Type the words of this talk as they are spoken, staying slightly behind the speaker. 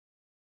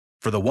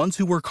For the ones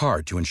who work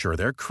hard to ensure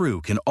their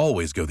crew can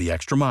always go the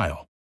extra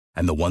mile,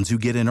 and the ones who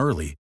get in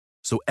early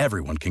so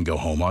everyone can go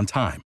home on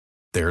time,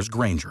 there's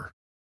Grainger,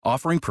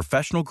 offering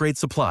professional-grade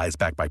supplies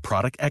backed by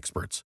product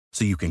experts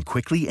so you can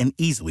quickly and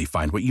easily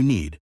find what you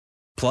need.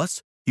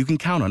 Plus, you can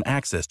count on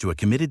access to a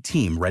committed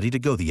team ready to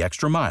go the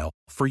extra mile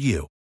for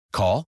you.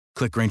 Call,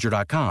 click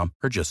Grainger.com,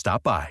 or just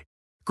stop by.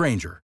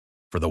 Grainger,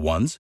 for the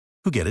ones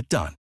who get it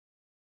done.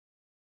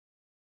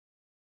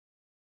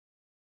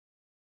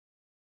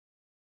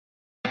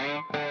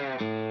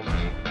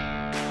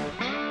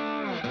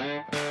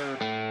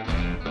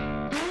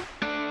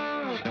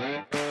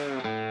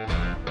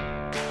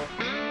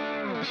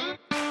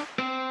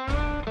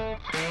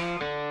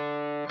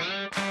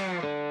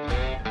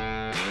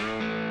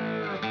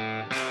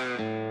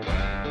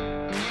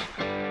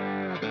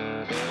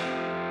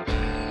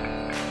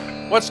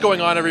 What's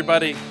going on,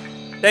 everybody?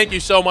 Thank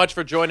you so much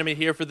for joining me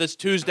here for this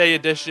Tuesday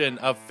edition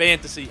of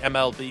Fantasy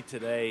MLB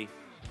Today.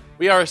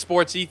 We are a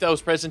Sports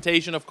Ethos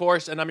presentation, of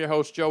course, and I'm your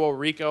host, Joe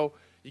Orico.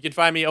 You can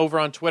find me over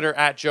on Twitter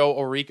at Joe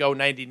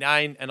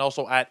Orico99 and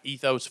also at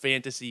Ethos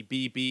Fantasy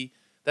BB.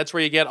 That's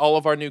where you get all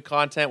of our new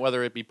content,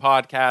 whether it be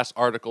podcasts,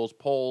 articles,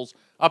 polls,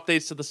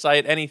 updates to the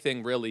site,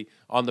 anything really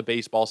on the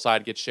baseball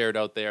side gets shared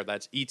out there.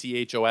 That's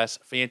ETHOS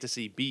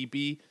Fantasy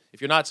BB.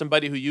 If you're not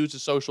somebody who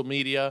uses social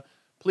media,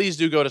 please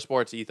do go to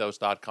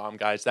sportsethos.com,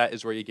 guys. That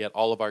is where you get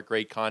all of our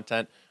great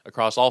content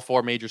across all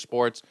four major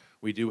sports.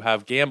 We do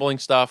have gambling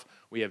stuff.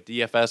 We have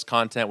DFS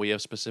content. We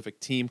have specific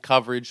team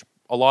coverage,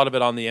 a lot of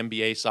it on the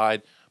NBA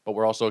side, but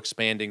we're also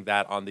expanding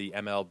that on the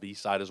MLB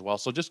side as well.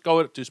 So just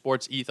go to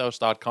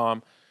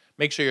sportsethos.com.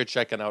 Make sure you're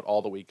checking out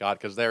all that we got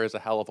because there is a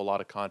hell of a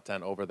lot of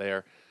content over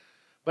there.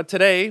 But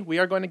today, we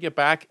are going to get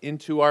back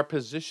into our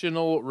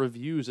positional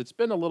reviews. It's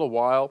been a little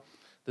while.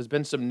 There's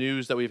been some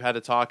news that we've had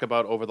to talk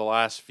about over the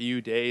last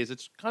few days.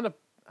 It's kind of,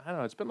 I don't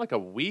know, it's been like a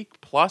week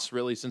plus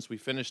really since we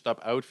finished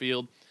up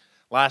outfield.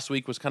 Last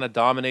week was kind of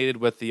dominated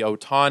with the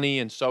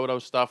Ohtani and Soto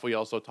stuff. We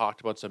also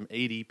talked about some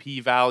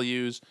ADP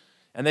values.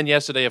 And then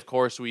yesterday, of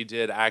course, we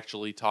did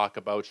actually talk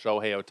about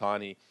Shohei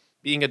Ohtani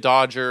being a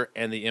Dodger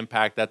and the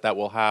impact that that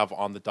will have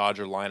on the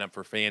Dodger lineup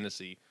for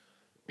fantasy.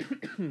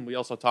 We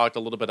also talked a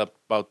little bit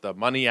about the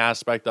money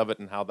aspect of it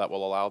and how that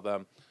will allow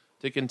them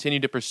to continue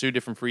to pursue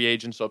different free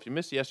agents. So if you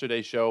missed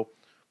yesterday's show,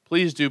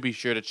 please do be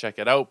sure to check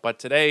it out. But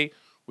today,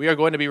 we are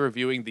going to be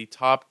reviewing the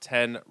top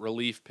 10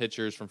 relief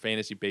pitchers from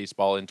fantasy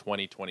baseball in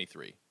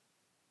 2023.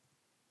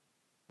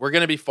 We're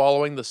going to be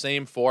following the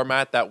same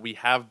format that we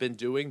have been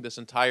doing this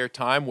entire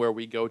time, where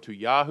we go to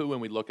Yahoo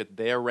and we look at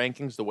their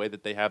rankings, the way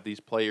that they have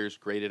these players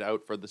graded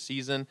out for the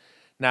season.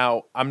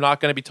 Now, I'm not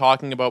going to be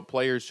talking about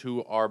players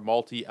who are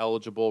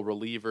multi-eligible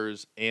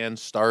relievers and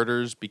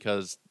starters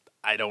because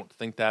I don't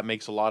think that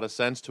makes a lot of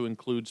sense to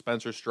include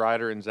Spencer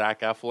Strider and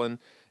Zach Eflin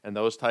and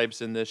those types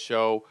in this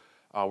show.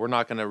 We're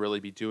not going to really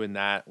be doing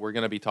that. We're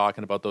going to be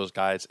talking about those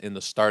guys in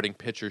the starting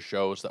pitcher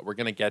shows that we're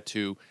going to get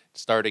to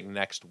starting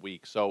next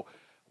week. So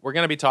we're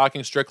going to be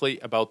talking strictly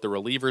about the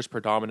relievers,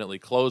 predominantly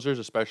closers,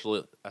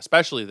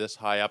 especially this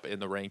high up in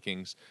the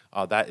rankings.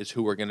 That is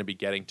who we're going to be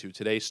getting to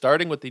today,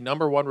 starting with the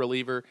number one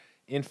reliever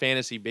in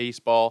fantasy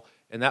baseball,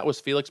 and that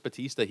was Felix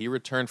Bautista. He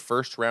returned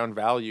first-round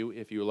value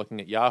if you were looking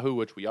at Yahoo,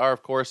 which we are,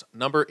 of course.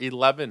 Number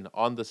 11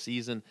 on the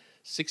season,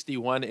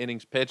 61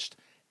 innings pitched,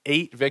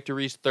 8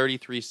 victories,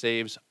 33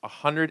 saves,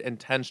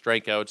 110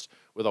 strikeouts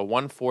with a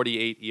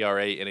 1.48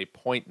 ERA and a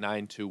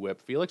 .92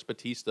 whip. Felix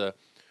Bautista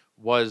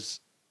was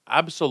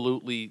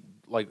absolutely,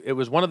 it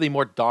was one of the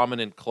more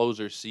dominant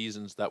closer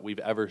seasons that we've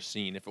ever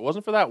seen. If it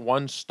wasn't for that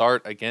one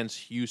start against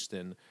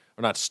Houston,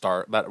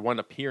 that one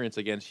appearance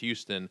against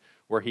Houston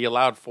where he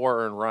allowed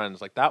 4 earned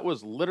runs, that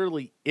was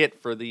literally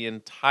it for the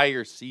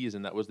entire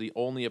season. That was the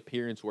only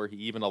appearance where he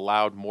even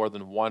allowed more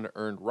than 1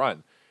 earned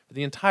run. For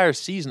the entire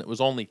season, it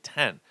was only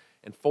 10,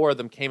 and 4 of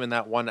them came in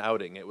that one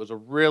outing. It was a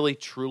really,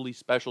 truly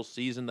special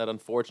season that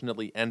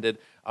unfortunately ended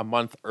a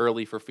month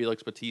early for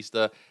Felix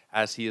Bautista,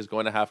 as he is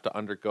going to have to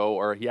undergo,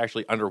 or he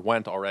actually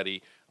underwent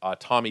already,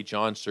 Tommy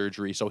John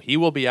surgery. So he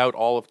will be out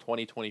all of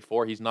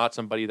 2024. He's not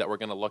somebody that we're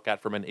going to look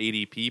at from an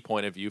ADP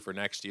point of view for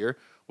next year,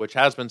 which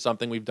has been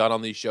something we've done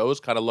on these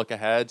shows, kind of look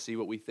ahead, see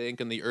what we think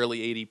in the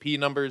early ADP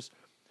numbers.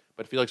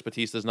 But Felix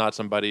Bautista is not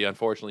somebody,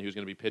 unfortunately, who's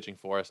going to be pitching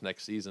for us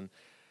next season.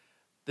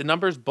 The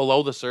numbers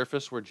below the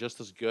surface were just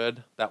as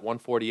good. That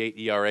 1.48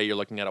 ERA, you're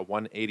looking at a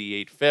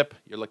 1.88 FIP.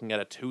 You're looking at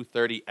a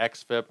 2.30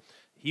 xFIP.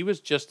 He was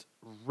just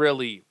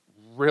really,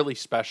 really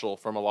special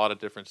from a lot of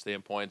different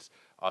standpoints.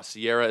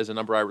 Sierra is a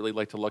number I really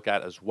like to look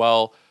at as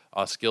well.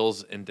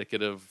 Skills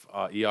Indicative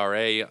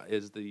ERA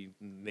is the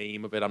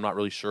name of it. I'm not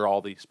really sure all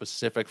the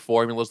specific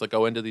formulas that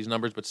go into these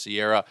numbers, but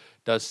Sierra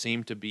does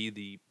seem to be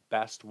the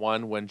best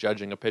one when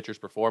judging a pitcher's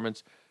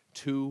performance.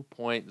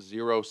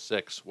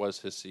 2.06 was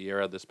his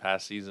Sierra this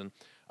past season.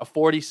 A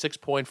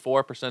 46.4%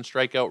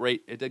 strikeout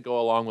rate. It did go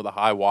along with a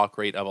high walk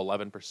rate of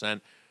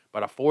 11%,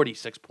 but a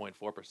 46.4%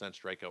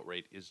 strikeout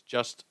rate is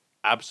just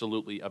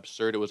absolutely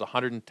absurd. It was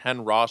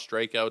 110 raw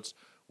strikeouts,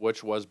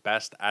 which was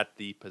best at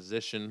the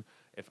position.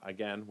 If,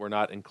 again, we're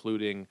not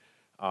including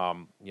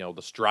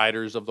The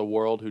Striders of the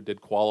world who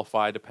did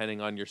qualify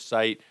depending on your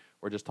site.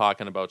 We're just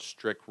talking about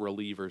strict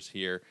relievers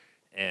here.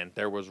 And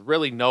there was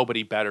really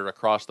nobody better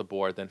across the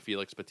board than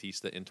Felix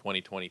Bautista in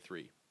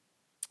 2023.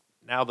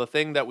 Now, the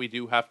thing that we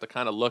do have to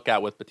kind of look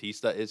at with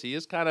Bautista is he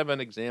is kind of an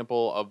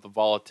example of the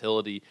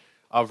volatility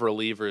of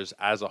relievers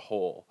as a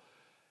whole.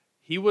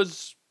 He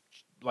was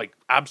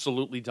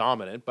absolutely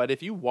dominant, but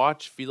if you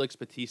watch Felix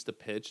Bautista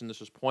pitch, and this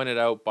was pointed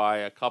out by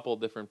a couple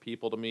different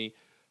people to me,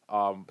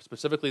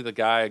 specifically the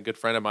guy, a good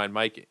friend of mine,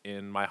 Mike,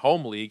 in my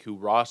home league, who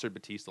rostered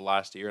Bautista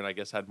last year, and I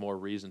guess had more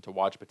reason to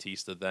watch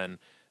Bautista than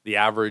the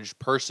average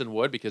person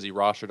would because he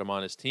rostered him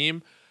on his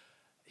team.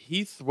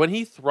 When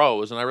he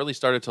throws, and I really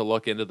started to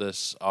look into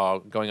this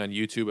going on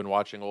YouTube and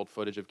watching old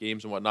footage of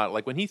games and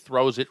whatnot, when he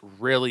throws, it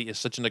really is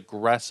such an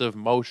aggressive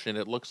motion.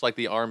 It looks like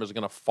the arm is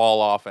going to fall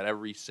off at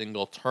every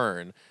single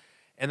turn.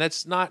 And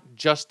that's not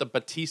just the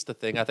Bautista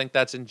thing. I think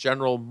that's in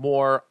general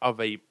more of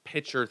a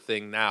pitcher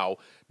thing now.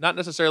 Not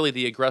necessarily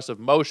the aggressive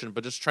motion,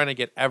 but just trying to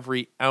get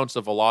every ounce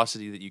of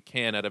velocity that you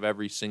can out of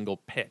every single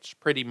pitch,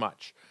 pretty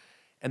much.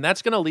 And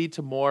that's going to lead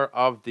to more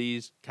of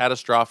these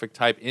catastrophic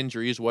type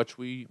injuries, which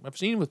we have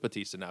seen with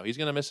Bautista now. He's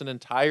going to miss an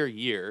entire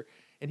year,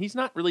 and he's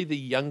not really the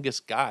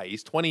youngest guy.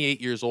 He's 28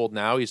 years old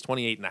now. He's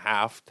 28 and a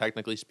half,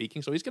 technically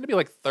speaking. So he's going to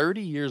be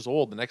 30 years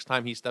old the next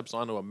time he steps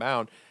onto a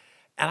mound.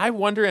 And I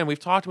wonder, and we've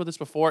talked about this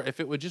before, if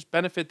it would just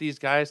benefit these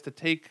guys to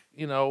take,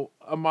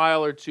 a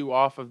mile or two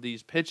off of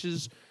these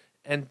pitches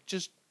and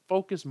just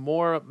focus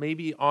more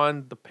maybe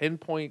on the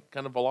pinpoint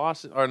kind of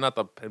velocity, or not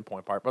the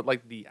pinpoint part, but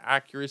the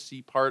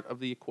accuracy part of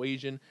the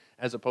equation,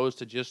 as opposed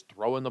to just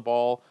throwing the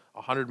ball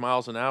 100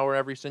 miles an hour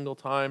every single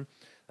time.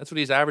 That's what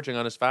he's averaging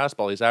on his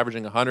fastball. He's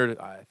averaging 100,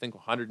 I think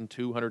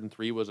 102,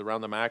 103 was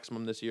around the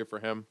maximum this year for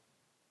him.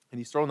 And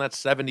he's throwing that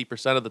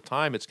 70% of the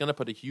time. It's going to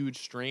put a huge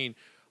strain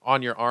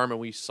on your arm, and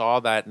we saw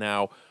that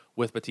now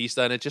with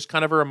Bautista, and it's just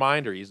kind of a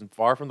reminder. He's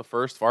far from the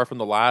first, far from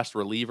the last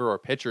reliever or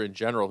pitcher in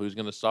general who's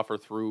going to suffer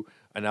through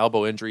an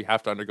elbow injury,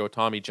 have to undergo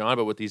Tommy John.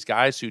 But with these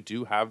guys who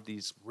do have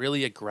these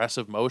really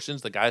aggressive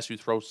motions, the guys who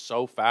throw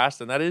so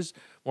fast, and that is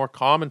more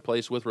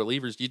commonplace with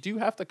relievers, you do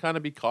have to kind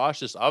of be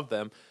cautious of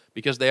them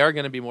because they are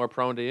going to be more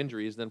prone to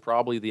injuries than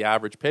probably the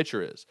average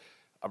pitcher is.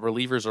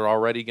 Relievers are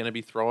already going to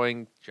be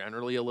throwing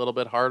generally a little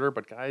bit harder,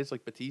 but guys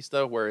like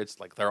Bautista, where it's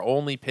their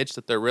only pitch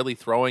that they're really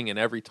throwing in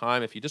every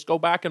time, if you just go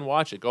back and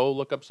watch it, go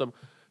look up some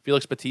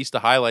Felix Bautista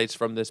highlights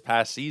from this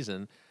past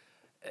season,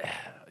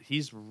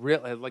 he's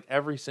really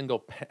every single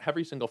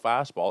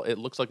fastball, it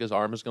looks like his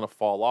arm is going to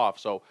fall off.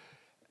 So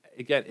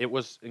again, it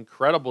was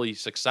incredibly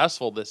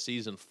successful this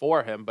season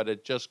for him, but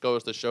it just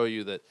goes to show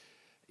you that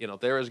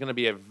there is going to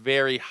be a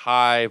very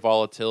high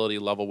volatility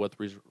level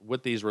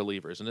with these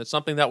relievers. And it's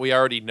something that we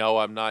already know.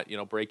 I'm not,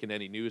 breaking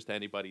any news to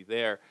anybody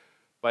there,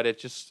 but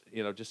it's just,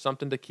 just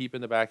something to keep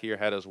in the back of your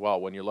head as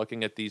well. When you're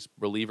looking at these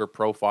reliever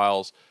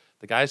profiles,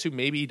 the guys who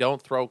maybe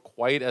don't throw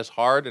quite as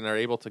hard and are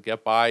able to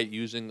get by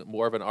using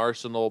more of an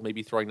arsenal,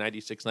 maybe throwing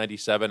 96,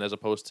 97 as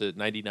opposed to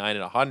 99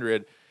 and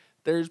 100,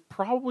 there's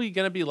probably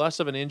going to be less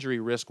of an injury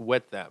risk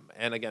with them.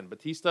 And again,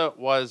 Bautista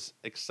was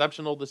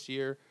exceptional this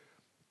year,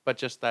 but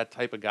just that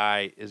type of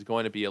guy is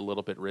going to be a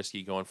little bit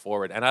risky going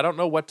forward. And I don't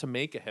know what to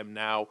make of him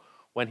now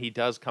when he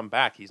does come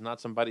back. He's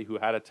not somebody who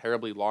had a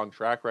terribly long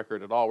track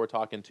record at all. We're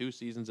talking 2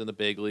 seasons in the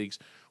big leagues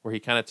where he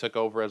kind of took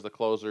over as the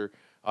closer.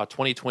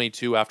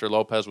 2022, after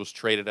Lopez was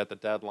traded at the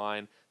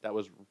deadline, that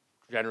was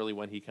generally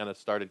when he kind of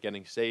started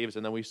getting saves.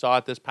 And then we saw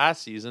it this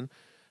past season.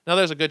 Now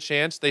there's a good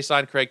chance they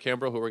signed Craig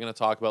Kimbrell, who we're going to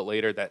talk about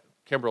later, that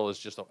Kimbrell is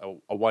just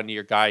a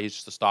one-year guy. He's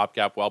just a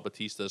stopgap while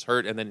Bautista is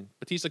hurt. And then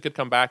Bautista could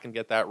come back and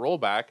get that role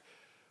back.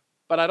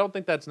 But I don't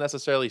think that's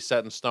necessarily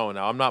set in stone.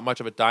 Now, I'm not much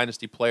of a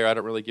dynasty player. I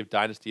don't really give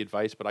dynasty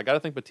advice, but I got to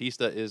think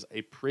Bautista is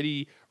a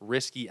pretty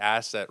risky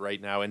asset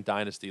right now in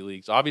dynasty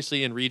leagues.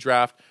 Obviously, in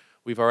redraft,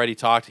 we've already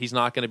talked. He's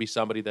not going to be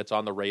somebody that's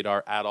on the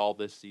radar at all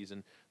this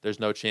season. There's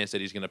no chance that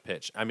he's going to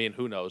pitch. I mean,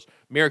 who knows?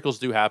 Miracles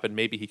do happen.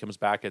 Maybe he comes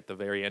back at the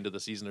very end of the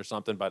season or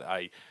something, but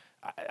I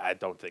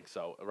don't think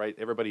so, right?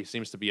 Everybody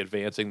seems to be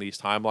advancing these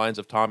timelines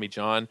of Tommy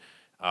John.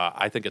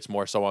 I think it's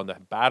more so on the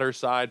batter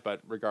side,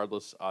 but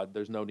regardless,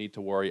 there's no need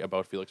to worry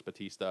about Felix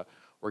Bautista.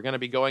 We're going to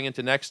be going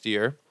into next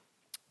year,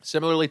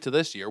 similarly to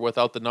this year,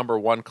 without the number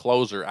one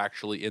closer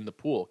actually in the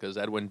pool, because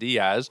Edwin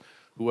Diaz,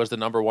 who was the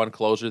number one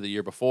closer the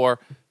year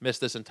before,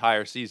 missed this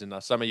entire season. Now,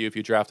 some of you, if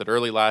you drafted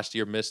early last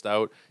year, missed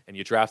out, and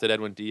you drafted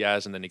Edwin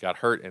Diaz, and then he got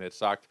hurt, and it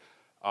sucked.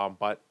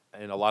 But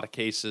in a lot of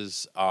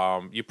cases,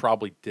 you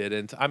probably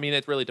didn't. I mean,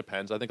 it really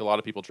depends. I think a lot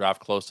of people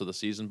draft close to the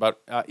season,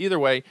 but either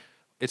way,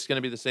 it's going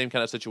to be the same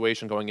kind of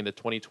situation going into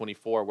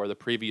 2024 where the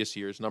previous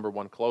year's number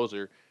one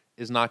closer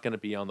is not going to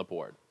be on the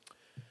board.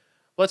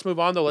 Let's move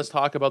on, though. Let's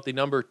talk about the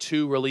number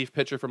 2 relief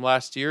pitcher from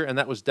last year, and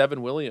that was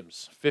Devin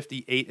Williams.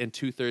 58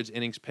 2/3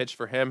 innings pitched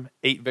for him,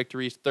 8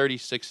 victories,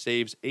 36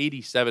 saves,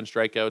 87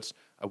 strikeouts,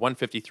 a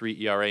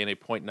 1.53 ERA, and a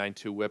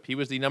 .92 whip. He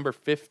was the number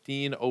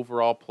 15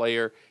 overall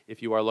player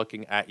if you are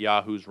looking at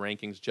Yahoo's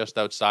rankings, just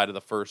outside of the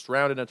first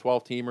round in a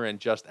 12-teamer, and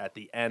just at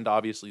the end,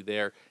 obviously,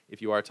 there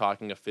if you are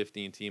talking a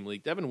 15-team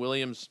league. Devin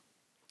Williams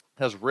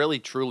has really,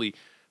 truly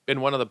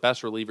been one of the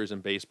best relievers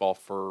in baseball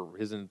for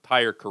his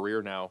entire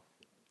career now.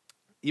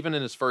 Even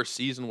in his first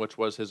season, which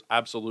was his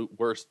absolute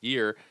worst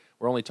year,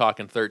 we're only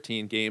talking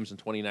 13 games in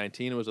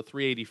 2019. It was a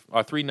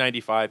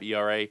 3.95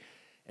 ERA.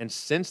 And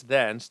since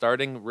then,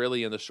 starting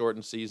really in the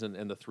shortened season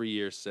in the 3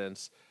 years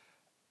since,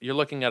 you're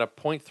looking at a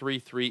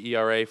 .33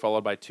 ERA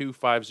followed by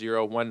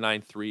 2.50,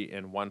 1.93,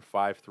 and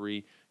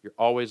 1.53. You're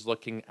always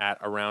looking at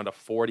around a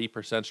 40%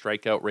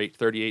 strikeout rate,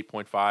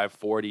 38.5,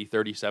 40,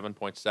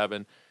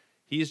 37.7.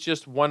 He's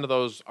just one of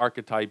those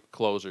archetype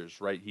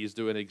closers, right? He's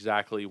doing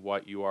exactly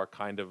what you are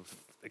kind of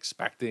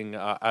expecting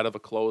out of a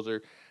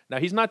closer. Now,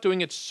 he's not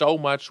doing it so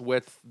much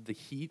with the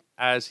heat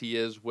as he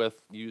is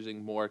with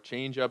using more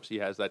changeups. He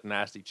has that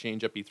nasty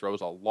changeup. He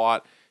throws a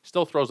lot.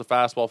 Still throws a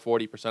fastball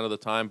 40% of the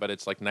time, but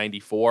it's like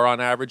 94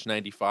 on average,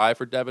 95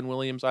 for Devin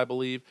Williams, I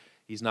believe.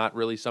 He's not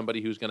really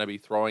somebody who's going to be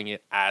throwing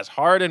it as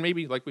hard. And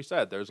maybe, like we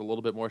said, there's a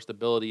little bit more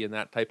stability in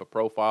that type of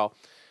profile.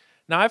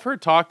 Now, I've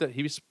heard talk that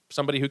he's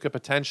somebody who could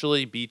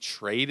potentially be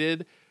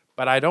traded,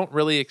 but I don't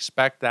really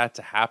expect that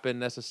to happen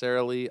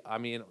necessarily. I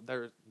mean,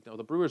 the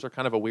Brewers are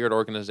kind of a weird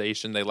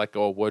organization. They let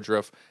go of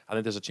Woodruff. I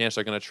think there's a chance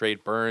they're going to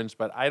trade Burns,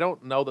 but I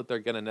don't know that they're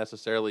going to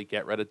necessarily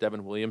get rid of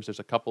Devin Williams. There's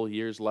a couple of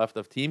years left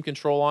of team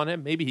control on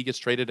him. Maybe he gets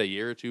traded a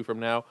year or two from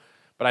now,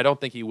 but I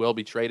don't think he will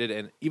be traded.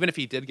 And even if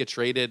he did get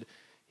traded,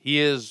 he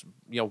is,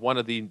 one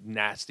of the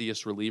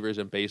nastiest relievers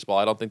in baseball.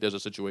 I don't think there's a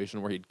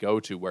situation where he'd go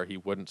to where he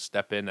wouldn't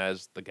step in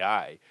as the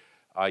guy.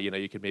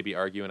 You could maybe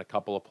argue in a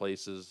couple of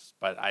places,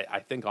 but I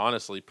think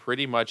honestly,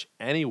 pretty much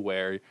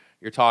anywhere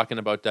you're talking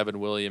about Devin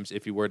Williams,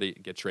 if he were to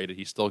get traded,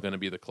 he's still going to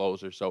be the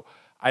closer. So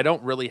I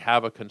don't really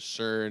have a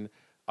concern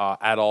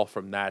at all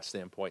from that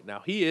standpoint.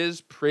 Now, he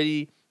is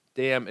pretty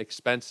damn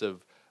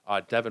expensive,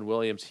 Devin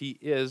Williams. He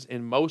is,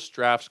 in most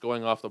drafts,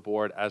 going off the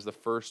board as the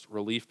first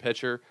relief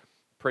pitcher,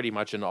 pretty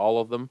much in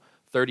all of them.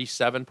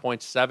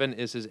 37.7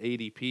 is his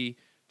ADP.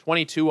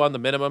 22 on the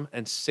minimum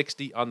and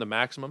 60 on the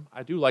maximum.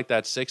 I do like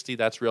that 60.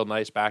 That's real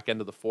nice back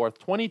end of the fourth.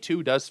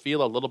 22 does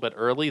feel a little bit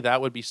early.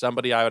 That would be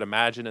somebody I would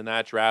imagine in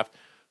that draft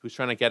who's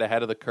trying to get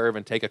ahead of the curve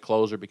and take a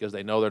closer because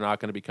they know they're not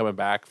going to be coming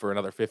back for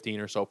another 15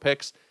 or so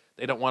picks.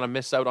 They don't want to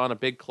miss out on a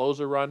big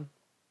closer run.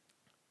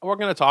 We're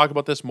going to talk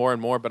about this more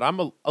and more, but I'm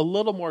a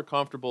little more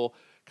comfortable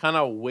kind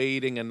of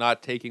waiting and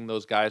not taking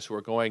those guys who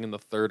are going in the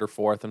third or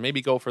fourth and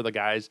maybe go for the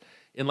guys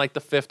in like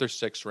the fifth or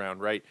sixth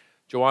round, right?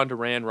 Joan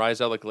Duran,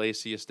 Raisel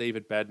Iglesias,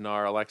 David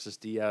Bednar, Alexis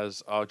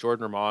Diaz,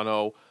 Jordan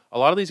Romano. A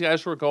lot of these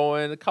guys were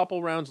going a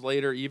couple rounds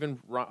later, even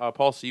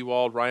Paul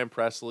Sewald, Ryan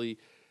Presley.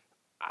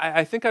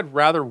 I think I'd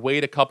rather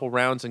wait a couple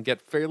rounds and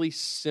get fairly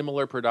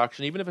similar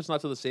production, even if it's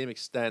not to the same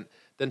extent,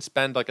 than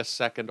spend like a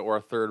second or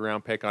a third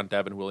round pick on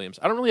Devin Williams.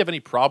 I don't really have any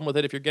problem with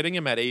it. If you're getting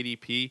him at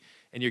ADP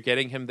and you're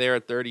getting him there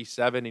at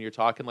 37 and you're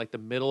talking like the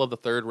middle of the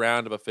third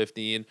round of a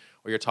 15,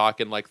 or you're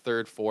talking like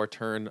third, fourth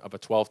turn of a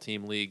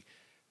 12-team league,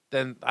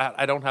 then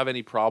I don't have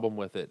any problem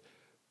with it.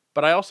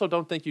 But I also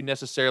don't think you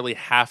necessarily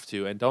have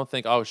to, and don't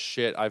think, oh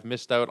shit, I've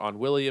missed out on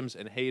Williams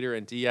and Hader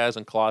and Diaz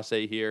and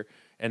Clase here,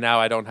 and now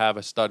I don't have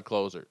a stud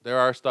closer. There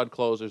are stud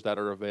closers that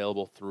are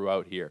available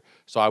throughout here,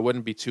 so I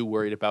wouldn't be too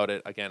worried about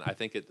it. Again, I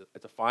think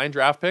it's a fine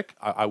draft pick.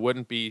 I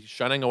wouldn't be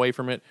shunning away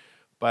from it,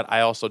 but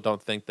I also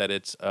don't think that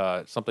it's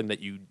something that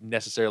you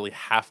necessarily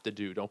have to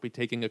do. Don't be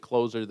taking a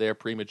closer there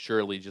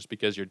prematurely just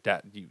because you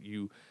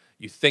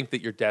think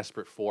that you're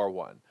desperate for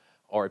one.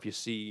 Or if you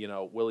see,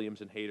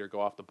 Williams and Hader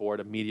go off the board,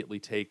 immediately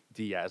take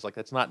Diaz. Like,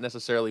 that's not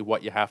necessarily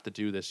what you have to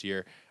do this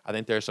year. I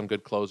think there's some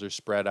good closers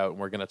spread out, and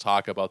we're going to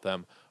talk about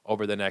them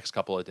over the next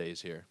couple of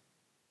days here.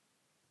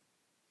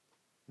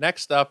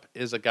 Next up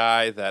is a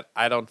guy that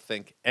I don't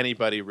think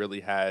anybody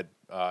really had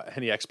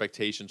any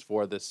expectations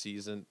for this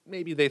season.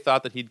 Maybe they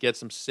thought that he'd get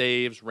some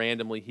saves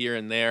randomly here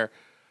and there,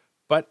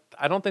 but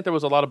I don't think there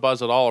was a lot of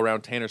buzz at all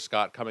around Tanner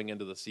Scott coming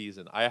into the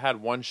season. I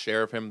had one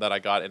share of him that I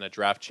got in a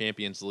Draft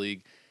Champions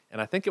League, and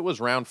I think it was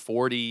round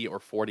 40 or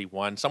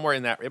 41, somewhere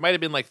in that. It might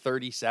have been like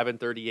 37,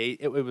 38.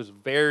 It was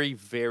very,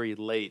 very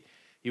late.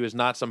 He was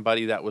not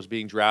somebody that was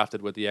being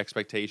drafted with the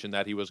expectation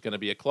that he was going to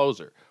be a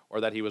closer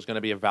or that he was going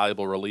to be a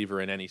valuable reliever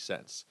in any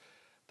sense.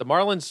 The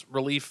Marlins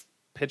relief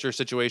pitcher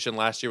situation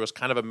last year was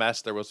kind of a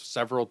mess. There was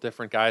several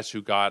different guys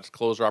who got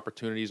closer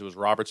opportunities. It was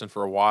Robertson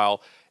for a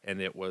while,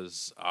 and it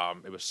was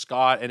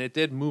Scott, and it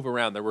did move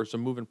around. There were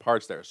some moving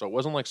parts there. So it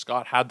wasn't like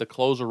Scott had the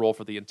closer role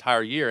for the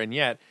entire year, and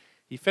yet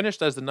he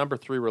finished as the number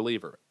 3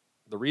 reliever.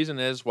 The reason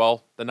is,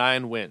 well, the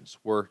 9 wins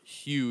were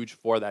huge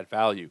for that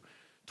value.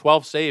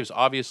 12 saves,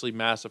 obviously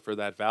massive for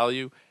that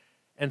value,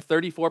 and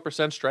 34%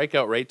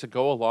 strikeout rate to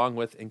go along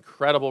with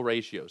incredible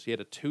ratios. He had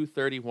a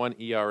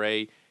 2.31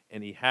 ERA,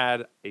 and he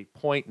had a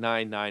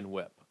 .99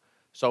 whip.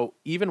 So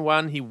even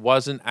when he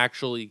wasn't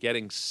actually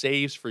getting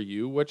saves for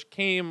you, which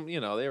came, they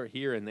were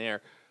here and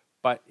there,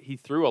 but he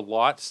threw a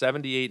lot,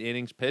 78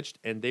 innings pitched,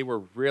 and they were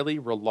really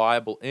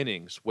reliable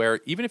innings where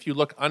even if you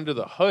look under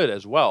the hood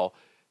as well,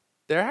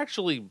 they're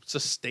actually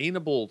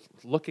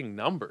sustainable-looking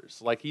numbers.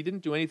 Like, he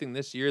didn't do anything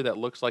this year that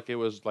looks like it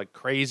was, like,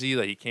 crazy,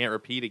 that he can't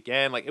repeat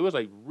again. Like, it was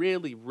a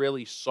really,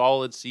 really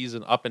solid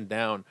season up and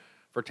down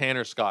for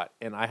Tanner Scott.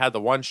 And I had the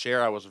one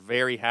share. I was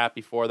very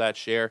happy for that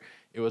share.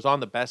 It was on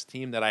the best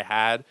team that I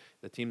had,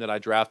 the team that I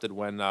drafted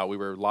when we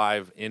were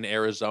live in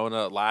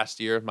Arizona last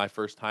year, my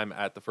first time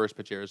at the First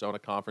Pitch Arizona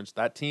conference.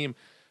 That team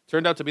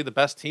turned out to be the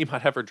best team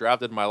I'd ever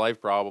drafted in my life,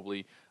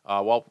 probably.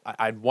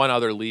 I'd won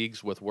other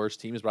leagues with worse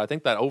teams, but I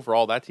think that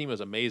overall that team was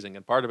amazing.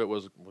 And part of it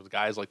was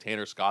guys like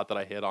Tanner Scott that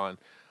I hit on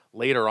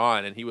later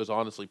on, and he was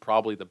honestly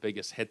probably the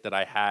biggest hit that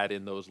I had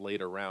in those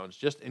later rounds.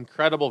 Just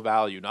incredible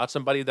value. Not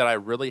somebody that I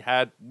really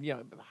had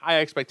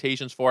high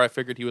expectations for. I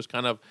figured he was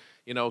kind of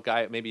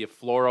guy, maybe if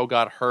Floro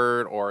got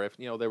hurt or if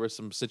there was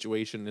some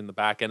situation in the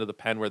back end of the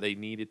pen where they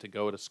needed to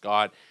go to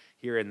Scott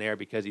here and there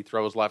because he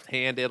throws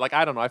left-handed. Like,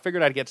 I don't know. I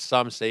figured I'd get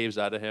some saves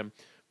out of him,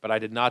 but I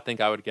did not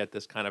think I would get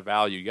this kind of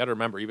value. You got to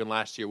remember, even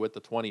last year with the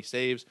 20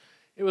 saves,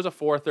 it was a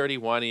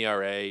 4.31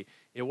 ERA.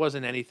 It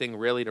wasn't anything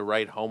really to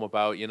write home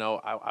about.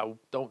 I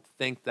don't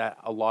think that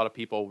a lot of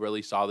people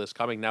really saw this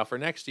coming. Now, for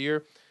next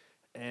year,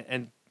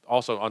 and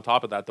also on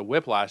top of that, the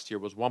whip last year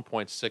was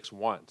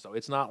 1.61. So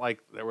it's not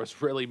like there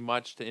was really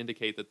much to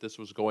indicate that this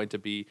was going to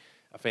be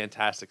a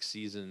fantastic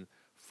season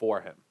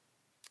for him.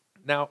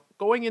 Now,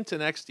 going into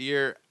next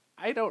year,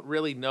 I don't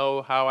really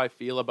know how I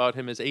feel about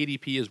him. His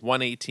ADP is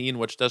 118,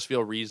 which does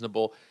feel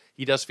reasonable.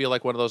 He does feel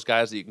like one of those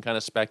guys that you can kind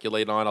of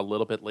speculate on a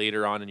little bit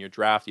later on in your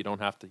draft. You don't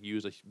have to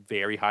use a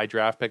very high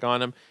draft pick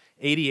on him.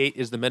 88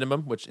 is the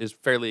minimum, which is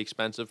fairly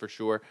expensive for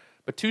sure.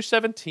 But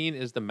 217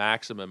 is the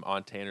maximum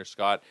on Tanner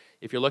Scott.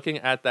 If you're looking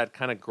at that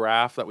kind of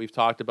graph that we've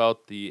talked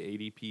about, the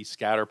ADP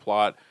scatter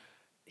plot,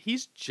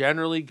 he's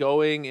generally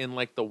going in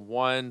like the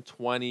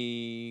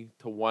 120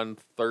 to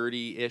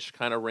 130-ish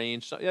kind of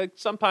range. So,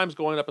 sometimes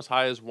going up as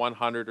high as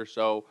 100 or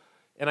so.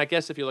 And I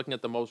guess if you're looking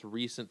at the most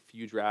recent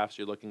few drafts,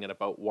 you're looking at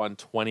about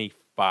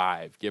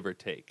 125, give or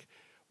take.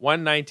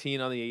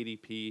 119 on the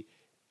ADP,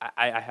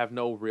 I have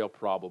no real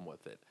problem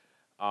with it.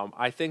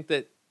 I think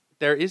that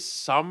there is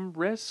some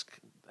risk,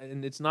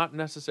 and it's not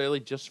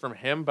necessarily just from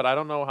him, but I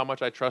don't know how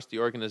much I trust the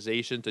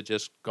organization to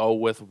just go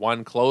with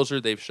one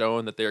closer. They've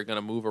shown that they're going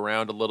to move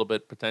around a little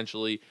bit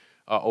potentially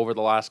over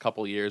the last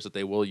couple of years, that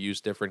they will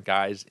use different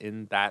guys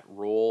in that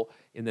role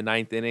in the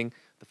ninth inning.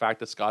 The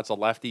fact that Scott's a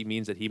lefty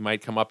means that he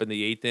might come up in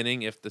the eighth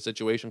inning if the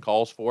situation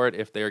calls for it,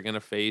 if they're going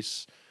to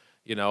face,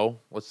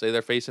 let's say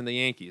they're facing the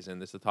Yankees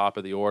and it's the top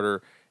of the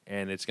order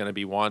and it's going to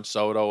be Juan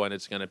Soto and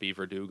it's going to be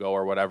Verdugo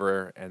or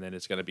whatever, and then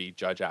it's going to be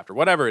Judge after,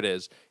 whatever it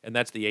is, and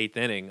that's the eighth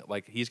inning.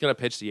 Like, he's going to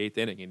pitch the eighth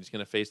inning and he's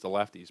going to face the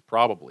lefties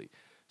probably.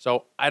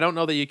 So I don't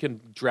know that you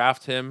can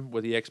draft him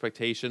with the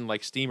expectation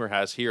like Steamer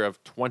has here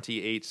of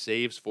 28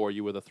 saves for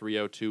you with a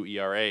 3.02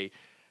 ERA.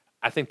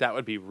 I think that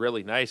would be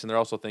really nice. And they're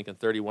also thinking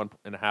 31.5%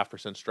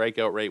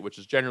 strikeout rate, which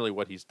is generally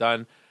what he's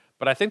done.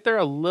 But I think they're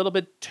a little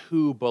bit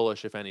too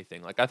bullish, if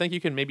anything. Like, I think you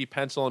can maybe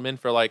pencil him in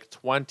for like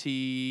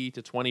 20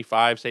 to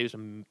 25 saves,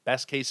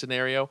 best case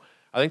scenario.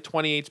 I think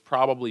 28 is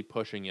probably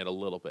pushing it a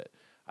little bit.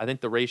 I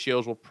think the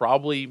ratios will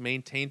probably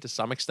maintain to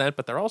some extent,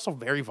 but they're also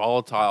very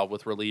volatile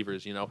with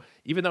relievers.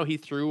 Even though he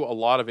threw a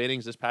lot of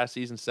innings this past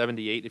season,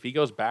 78, if he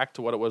goes back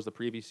to what it was the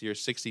previous year,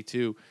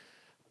 62,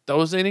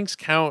 those innings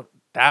count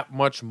that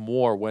much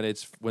more when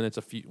it's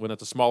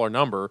a smaller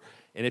number.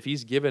 And if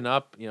he's given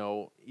up,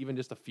 even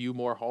just a few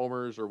more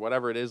homers or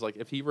whatever it is, like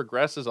if he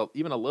regresses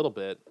even a little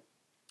bit,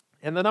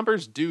 and the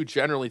numbers do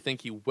generally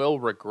think he will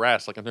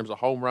regress, like in terms of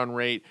home run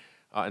rate,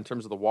 in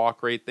terms of the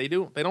walk rate, they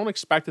don't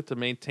expect it to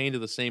maintain to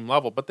the same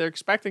level, but they're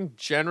expecting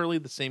generally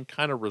the same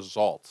kind of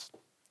results.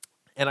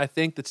 And I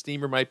think that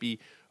Steamer might be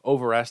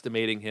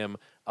overestimating him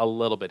a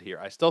little bit here.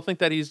 I still think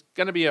that he's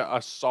going to be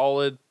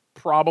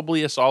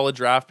probably a solid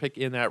draft pick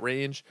in that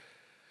range.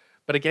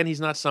 But again, he's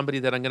not somebody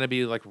that I'm going to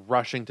be like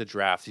rushing to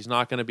draft. He's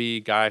not going to be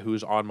a guy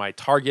who's on my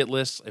target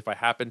list. If I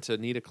happen to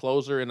need a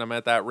closer and I'm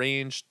at that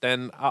range,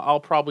 then I'll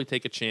probably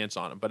take a chance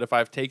on him. But if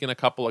I've taken a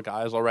couple of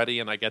guys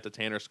already and I get to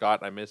Tanner Scott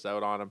and I miss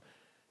out on him,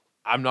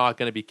 I'm not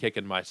going to be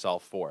kicking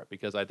myself for it,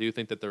 because I do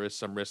think that there is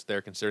some risk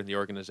there considering the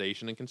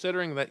organization and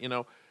considering that,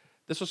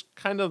 this was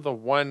kind of the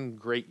one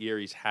great year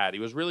he's had. He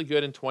was really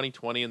good in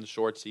 2020 in the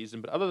short season,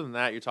 but other than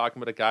that, you're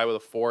talking about a guy with a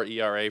 4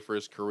 ERA for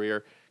his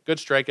career. Good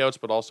strikeouts,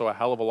 but also a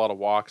hell of a lot of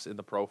walks in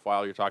the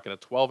profile. You're talking a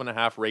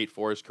 12.5 rate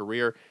for his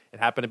career. It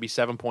happened to be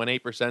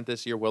 7.8%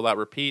 this year. Will that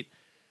repeat?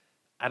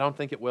 I don't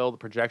think it will. The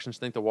projections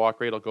think the walk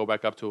rate will go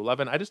back up to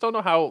 11. I just don't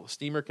know how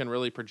Steamer can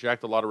really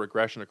project a lot of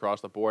regression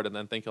across the board and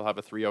then think he'll have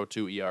a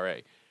 3.02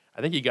 ERA.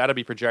 I think you got to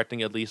be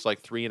projecting at least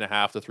like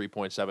 3.5 to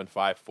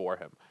 3.75 for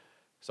him.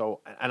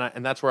 So,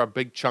 and that's where a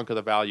big chunk of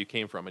the value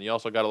came from. And you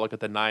also got to look at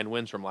the 9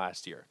 wins from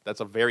last year. That's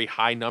a very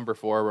high number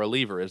for a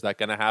reliever. Is that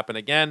going to happen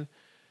again?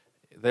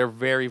 They're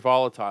very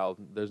volatile.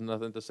 There's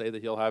nothing to say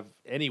that he'll have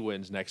any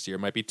wins next year.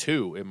 It might be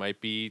 2. It might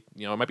be,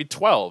 it might be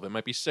 12. It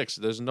might be 6.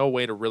 There's no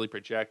way to really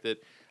project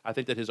it. I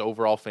think that his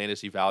overall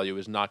fantasy value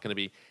is not going to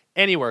be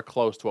anywhere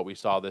close to what we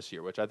saw this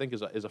year, which I think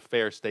is a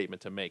fair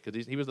statement to make,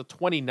 because he was the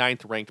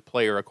 29th ranked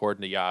player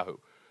according to Yahoo.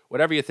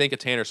 Whatever you think of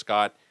Tanner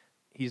Scott,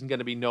 he's going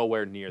to be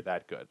nowhere near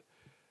that good.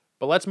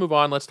 But let's move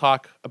on. Let's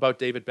talk about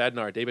David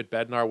Bednar. David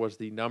Bednar was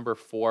the number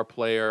 4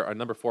 player, or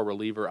number 4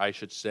 reliever, I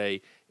should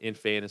say, in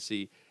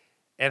fantasy.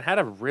 and had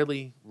a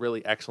really,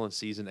 really excellent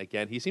season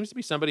again. He seems to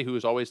be somebody who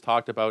is always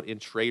talked about in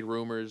trade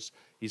rumors.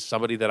 He's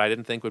somebody that I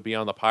didn't think would be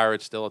on the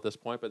Pirates still at this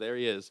point, but there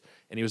he is.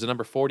 And he was a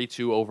number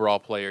 42 overall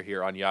player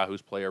here on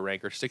Yahoo's player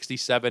ranker.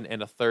 67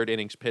 and a third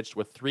innings pitched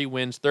with 3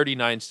 wins,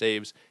 39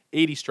 saves,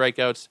 80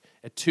 strikeouts,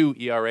 a 2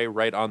 ERA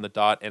right on the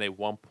dot, and a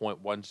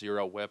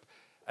 1.10 whip.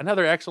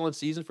 Another excellent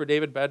season for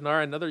David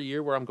Bednar. Another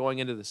year where I'm going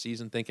into the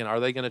season thinking,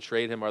 are they going to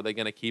trade him? Are they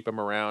going to keep him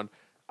around?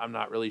 I'm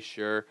not really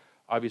sure.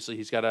 Obviously,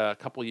 he's got a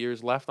couple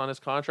years left on his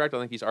contract. I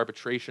think he's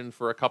arbitration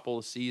for a couple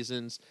of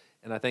seasons.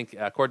 And I think,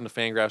 according to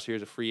Fangraphs,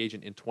 he's a free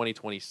agent in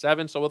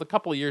 2027. So with a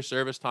couple of years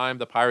service time,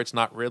 the Pirates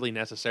not really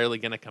necessarily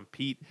going to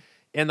compete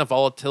in the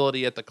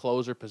volatility at the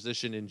closer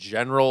position in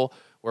general,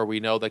 where we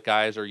know that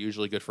guys are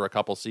usually good for a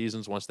couple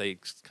seasons. Once they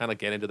kind of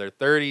get into their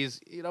 30s,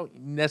 you don't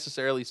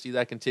necessarily see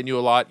that continue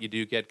a lot. You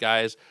do get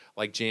guys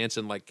like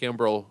Jansen, like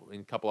Kimbrel,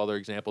 and a couple other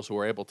examples who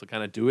are able to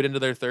kind of do it into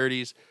their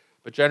 30s.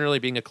 But generally,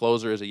 being a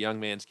closer is a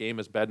young man's game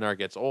as Bednar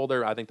gets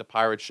older. I think the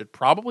Pirates should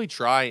probably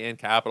try and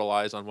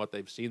capitalize on what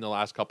they've seen the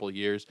last couple of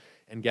years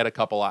and get a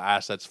couple of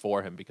assets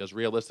for him, because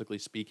realistically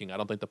speaking, I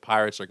don't think the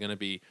Pirates are going to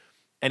be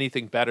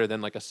anything better than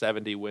like a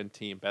 70-win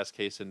team, best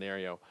case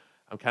scenario.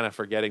 I'm kind of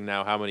forgetting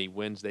now how many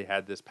wins they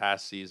had this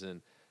past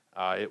season.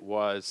 It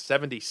was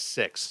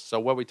 76. So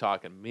what are we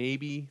talking?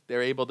 Maybe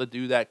they're able to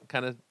do that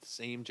kind of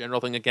same general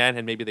thing again,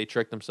 and maybe they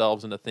trick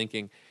themselves into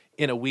thinking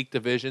in a weak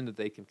division that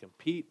they can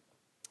compete.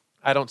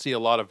 I don't see a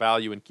lot of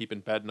value in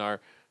keeping Bednar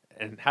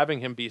and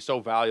having him be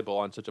so valuable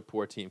on such a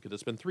poor team, because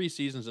it's been 3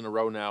 seasons in a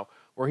row now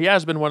where he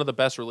has been one of the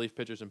best relief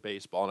pitchers in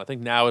baseball. And I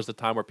think now is the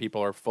time where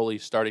people are fully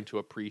starting to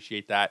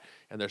appreciate that,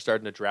 and they're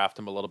starting to draft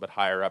him a little bit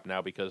higher up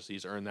now because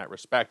he's earned that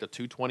respect. A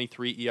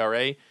 2.23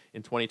 ERA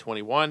in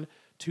 2021,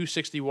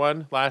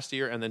 2.61 last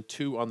year, and then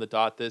 2 on the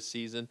dot this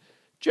season.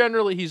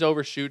 Generally, he's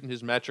overshooting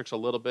his metrics a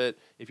little bit.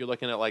 If you're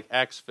looking at like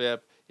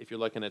xFIP, if you're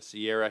looking at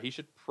Sierra, he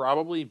should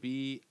probably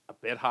be a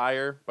bit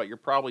higher, but you're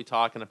probably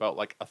talking about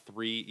like a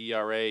 3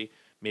 ERA,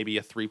 maybe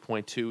a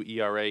 3.2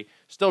 ERA.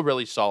 Still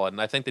really solid,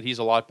 and I think that he's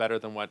a lot better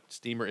than what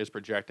Steamer is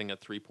projecting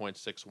at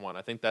 3.61.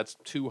 I think that's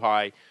too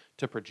high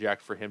to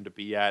project for him to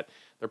be at.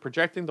 They're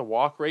projecting the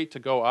walk rate to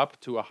go up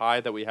to a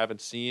high that we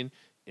haven't seen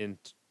in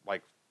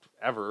like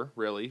ever,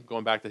 really,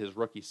 going back to his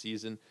rookie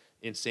season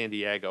in San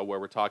Diego, where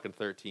we're talking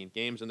 13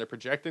 games, and they're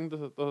projecting the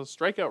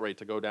strikeout rate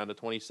to go down to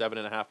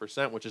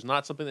 27.5%, which is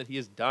not something that he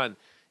has done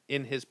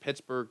in his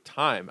Pittsburgh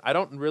time. I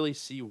don't really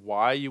see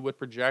why you would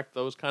project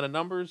those kind of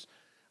numbers.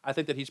 I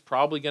think that he's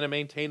probably going to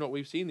maintain what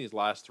we've seen these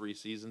last 3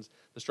 seasons.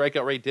 The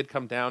strikeout rate did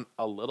come down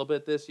a little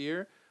bit this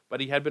year, but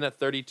he had been at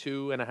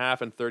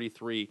 32.5 and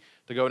 33.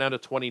 To go down to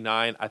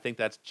 29, I think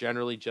that's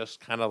generally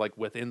just kind of like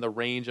within the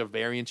range of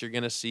variance you're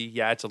going to see.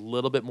 Yeah, it's a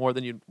little bit more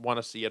than you'd want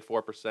to see at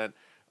 4%.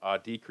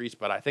 Decrease,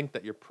 but I think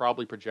that you're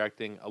probably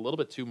projecting a little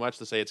bit too much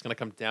to say it's going to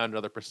come down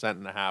another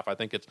 1.5%. I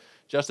think it's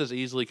just as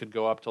easily could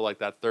go up to like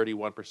that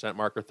 31%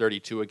 mark or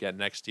 32 again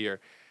next year.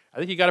 I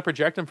think you got to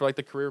project him for like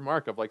the career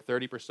mark of like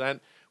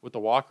 30% with the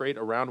walk rate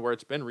around where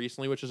it's been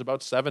recently, which is about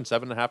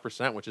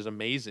 7.5%, which is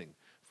amazing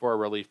for a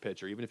relief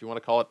pitcher. Even if you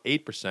want to call it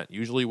 8%,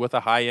 usually with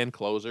a high-end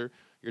closer,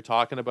 you're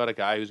talking about a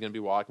guy who's going to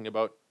be walking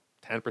about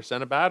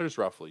 10% of batters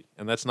roughly,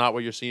 and that's not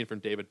what you're seeing from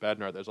David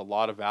Bednar. There's a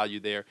lot of value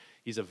there.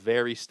 He's a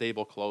very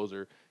stable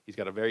closer. He's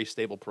got a very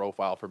stable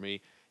profile for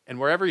me. And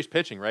wherever he's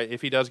pitching, right,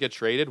 if he does get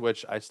traded,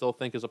 which I still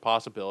think is a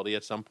possibility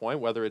at some point,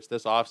 whether it's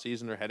this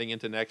offseason or heading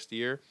into next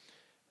year,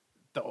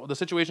 the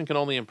situation can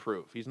only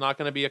improve. He's not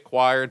going to be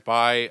acquired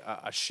by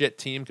a shit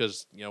team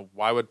because, you know,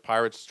 why would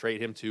Pirates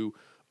trade him to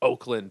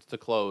Oakland to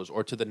close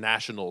or to the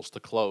Nationals to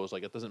close?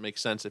 Like, it doesn't make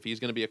sense. If he's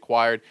going to be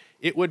acquired,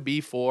 it would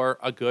be for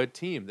a good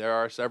team. There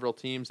are several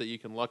teams that you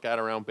can look at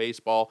around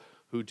baseball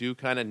who do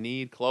kind of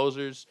need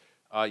closers.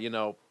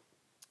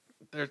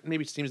 There's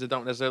maybe teams that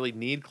don't necessarily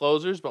need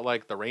closers, but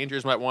like the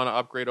Rangers might want to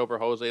upgrade over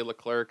Jose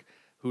Leclerc.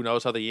 Who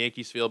knows how the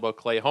Yankees feel about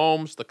Clay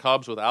Holmes, the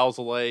Cubs with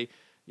Alzolay.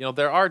 You know,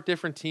 there are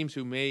different teams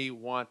who may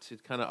want to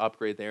kind of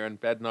upgrade there, and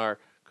Bednar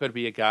could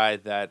be a guy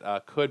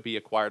that could be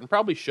acquired and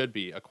probably should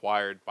be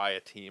acquired by a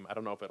team. I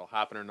don't know if it'll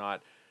happen or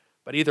not,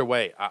 but either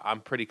way,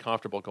 I'm pretty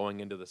comfortable going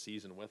into the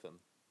season with him.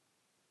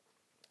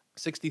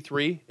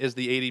 63 is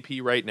the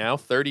ADP right now.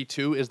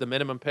 32 is the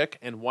minimum pick,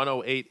 and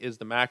 108 is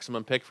the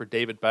maximum pick for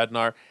David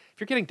Bednar. If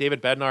you're getting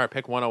David Bednar at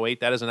pick 108,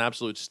 that is an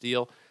absolute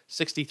steal.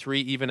 63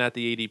 even at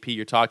the ADP,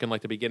 you're talking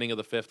like the beginning of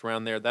the 5th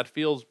round there. That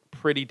feels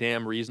pretty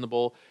damn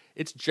reasonable.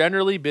 It's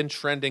generally been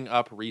trending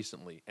up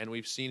recently, and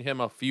we've seen him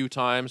a few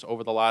times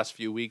over the last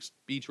few weeks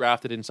be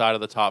drafted inside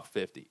of the top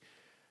 50.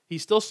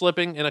 He's still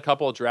slipping in a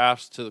couple of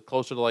drafts to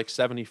closer to like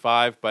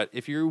 75, but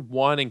if you're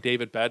wanting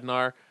David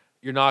Bednar,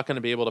 you're not going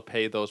to be able to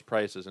pay those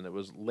prices. And it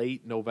was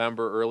late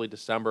November, early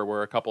December,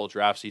 where a couple of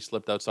drafts he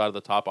slipped outside of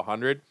the top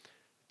 100.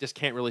 Just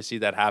can't really see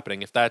that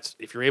happening.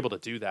 If you're able to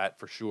do that,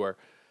 for sure.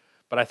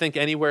 But I think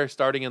anywhere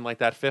starting in like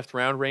that 5th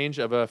round range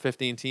of a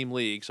 15-team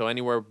league, so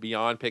anywhere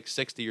beyond pick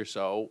 60 or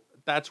so,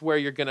 that's where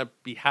you're going to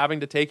be having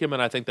to take him,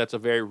 and I think that's a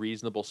very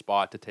reasonable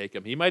spot to take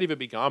him. He might even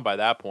be gone by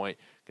that point,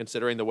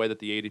 considering the way that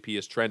the ADP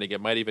is trending. It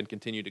might even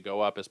continue to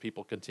go up as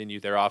people continue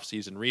their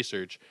offseason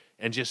research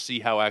and just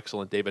see how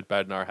excellent David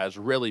Bednar has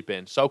really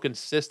been so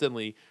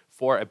consistently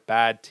for a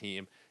bad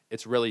team.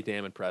 It's really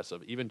damn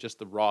impressive. Even just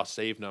the raw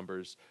save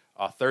numbers,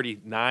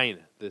 39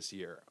 this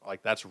year.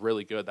 Like, that's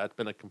really good. That's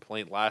been a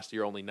complaint last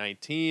year, only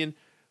 19.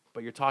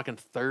 But you're talking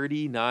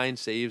 39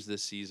 saves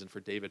this season for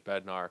David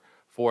Bednar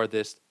for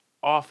this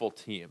awful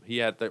team. He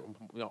had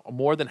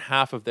more than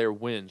half of their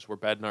wins were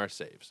Bednar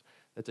saves.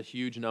 That's a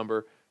huge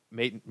number.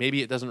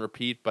 Maybe it doesn't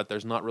repeat, but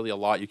there's not really a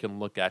lot you can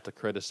look at to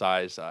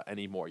criticize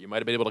anymore. You might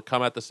have been able to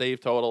come at the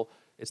save total.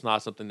 It's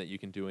not something that you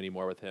can do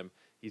anymore with him.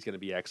 He's going to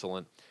be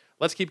excellent.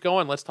 Let's keep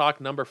going. Let's talk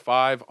number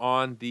 5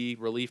 on the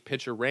relief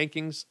pitcher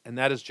rankings, and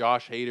that is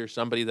Josh Hader,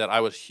 somebody that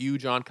I was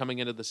huge on coming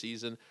into the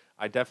season.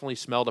 I definitely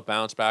smelled a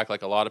bounce back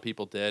like a lot of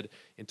people did.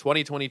 In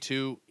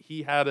 2022,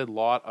 he had a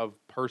lot of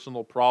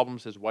personal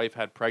problems. His wife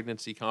had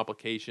pregnancy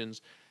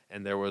complications,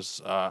 and there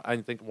was, I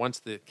think once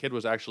the kid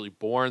was actually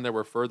born, there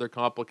were further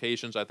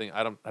complications. I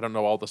don't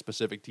know all the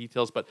specific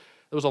details, but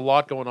there was a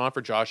lot going on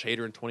for Josh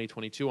Hader in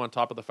 2022, on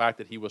top of the fact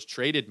that he was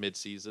traded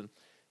midseason.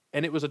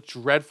 And it was a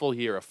dreadful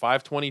year, a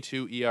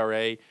 5.22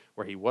 ERA,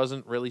 where he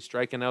wasn't really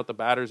striking out the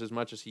batters as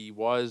much as he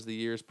was the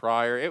years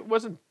prior. It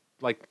wasn't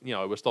like,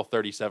 it was still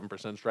 37%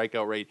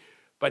 strikeout rate,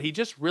 but he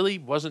just really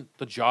wasn't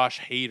the Josh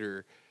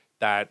Hader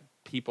that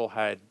people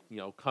had,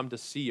 come to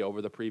see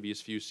over the previous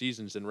few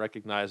seasons and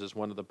recognize as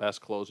one of the best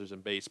closers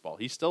in baseball.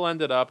 He still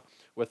ended up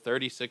with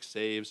 36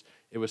 saves.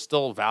 It was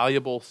still a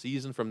valuable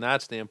season from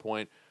that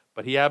standpoint,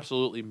 but he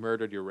absolutely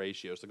murdered your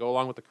ratios. To go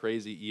along with the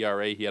crazy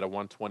ERA, he had a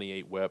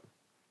 128 whip.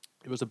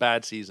 It was a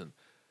bad season,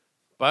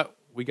 but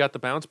we got the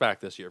bounce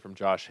back this year from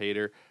Josh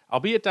Hader.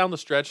 Albeit down the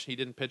stretch, he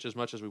didn't pitch as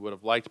much as we would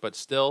have liked, but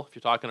still, if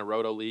you're talking a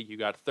Roto League, you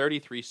got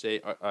 33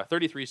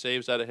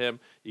 saves out of him,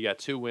 you got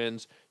 2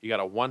 wins, you got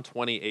a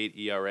 128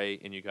 ERA,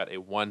 and you got a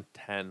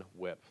 110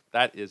 whip.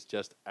 That is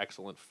just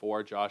excellent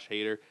for Josh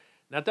Hader.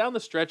 Now, down the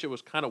stretch, it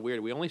was kind of weird.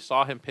 We only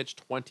saw him pitch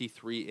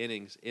 23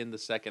 innings in the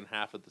second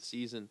half of the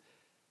season.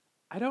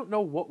 I don't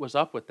know what was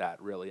up with that,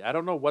 really. I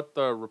don't know what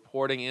the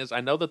reporting is. I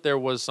know that there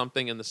was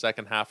something in the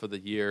second half of the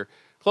year,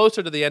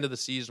 closer to the end of the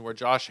season, where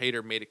Josh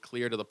Hader made it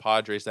clear to the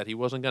Padres that he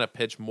wasn't going to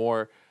pitch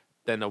more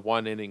than a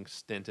 1-inning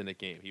stint in a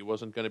game. He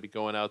wasn't going to be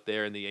going out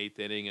there in the 8th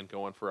inning and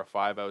going for a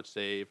 5-out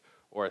save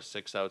or a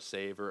 6-out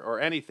save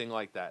or anything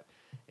like that.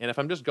 And if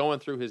I'm just going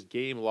through his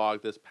game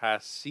log this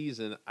past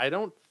season, I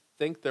don't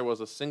think there was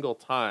a single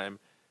time.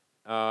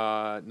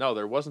 No,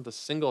 there wasn't a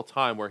single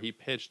time where he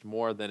pitched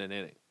more than an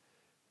inning.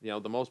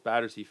 The most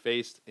batters he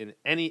faced in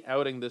any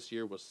outing this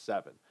year was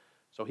 7.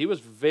 So he was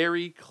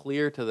very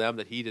clear to them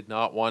that he did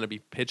not want to be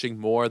pitching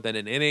more than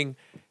an inning.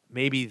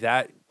 Maybe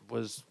that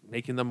was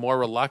making them more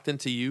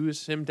reluctant to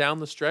use him down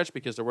the stretch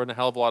because there weren't a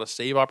hell of a lot of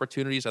save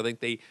opportunities. I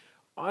think they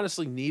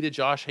honestly needed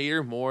Josh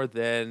Hader more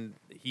than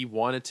he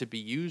wanted to be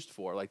used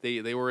for. Like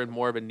they were in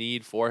more of a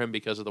need for him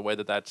because of the way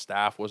that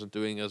staff wasn't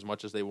doing as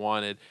much as they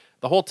wanted.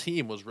 The whole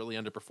team was really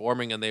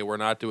underperforming, and they were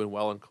not doing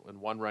well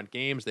in one-run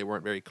games. They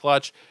weren't very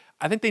clutch.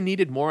 I think they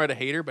needed more out of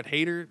Hader, but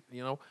Hader,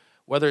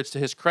 whether it's to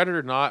his credit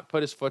or not,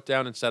 put his foot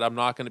down and said, I'm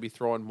not going to be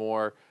throwing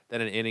more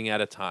than an inning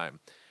at a time.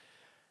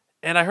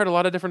 And I heard a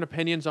lot of different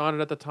opinions on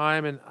it at the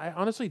time, and I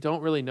honestly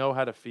don't really know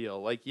how to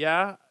feel. Like,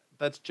 yeah,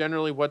 that's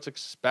generally what's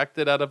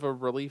expected out of a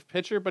relief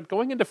pitcher, but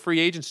going into free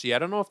agency, I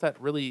don't know if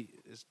that really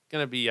is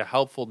going to be a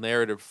helpful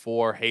narrative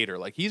for Hader.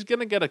 Like, he's going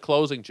to get a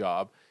closing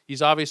job.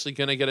 He's obviously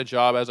going to get a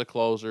job as a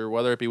closer,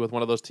 whether it be with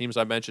one of those teams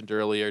I mentioned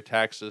earlier,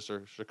 Texas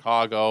or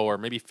Chicago or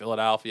maybe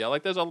Philadelphia.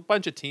 Like, there's a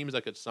bunch of teams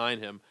that could sign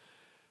him.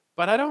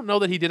 But I don't know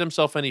that he did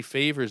himself any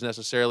favors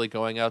necessarily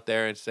going out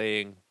there and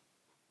saying,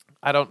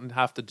 I don't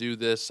have to do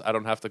this. I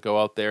don't have to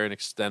go out there and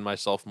extend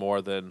myself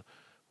more than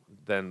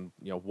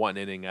 1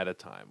 inning at a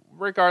time.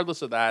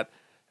 Regardless of that,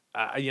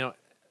 I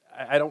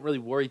don't really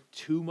worry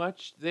too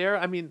much there.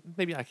 I mean,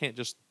 maybe I can't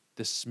just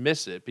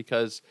dismiss it,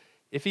 because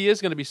if he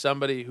is going to be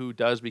somebody who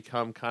does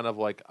become kind of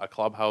like a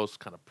clubhouse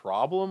kind of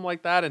problem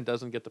like that and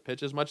doesn't get to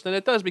pitch as much, then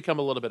it does become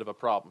a little bit of a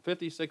problem.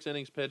 56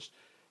 innings pitched,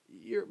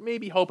 you're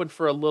maybe hoping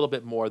for a little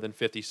bit more than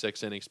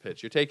 56 innings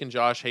pitched. You're taking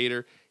Josh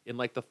Hader in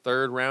like the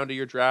 3rd round of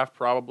your draft,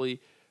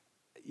 probably.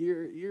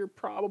 You're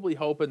probably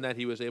hoping that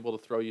he was able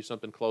to throw you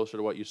something closer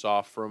to what you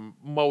saw from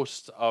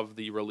most of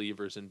the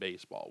relievers in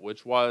baseball,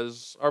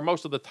 or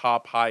most of the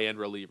top high-end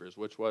relievers,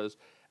 which was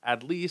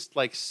at least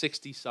like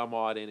 60 some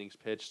odd innings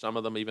pitched, some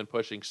of them even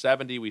pushing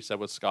 70. We said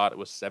with Scott it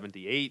was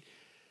 78.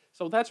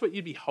 So that's what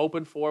you'd be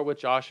hoping for with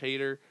Josh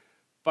Hader.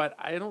 But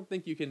I don't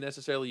think you can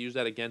necessarily use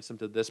that against him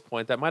to this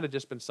point. That might have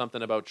just been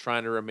something about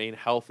trying to remain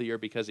healthier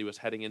because he was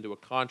heading into a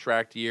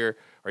contract year,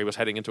 or he was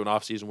heading into an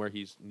offseason where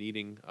he's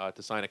needing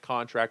to sign a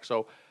contract.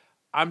 So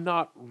I'm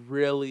not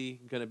really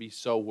going to be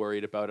so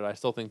worried about it. I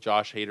still think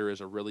Josh Hader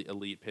is a really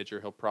elite pitcher.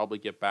 He'll probably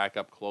get back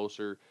up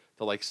closer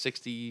to like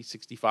 60,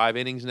 65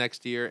 innings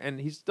next year. And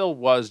he still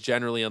was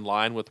generally in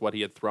line with what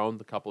he had thrown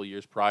the couple of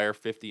years prior,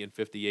 50 and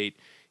 58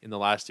 in the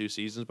last 2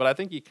 seasons. But I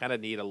think you kind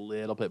of need a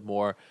little bit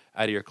more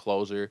out of your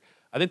closer.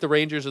 I think the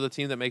Rangers are the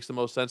team that makes the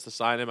most sense to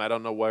sign him. I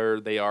don't know where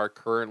they are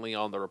currently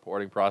on the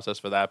reporting process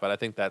for that, but I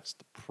think that's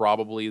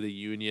probably the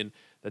union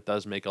that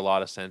does make a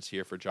lot of sense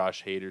here for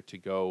Josh Hader to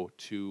go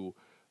to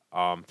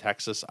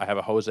Texas. I have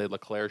a Jose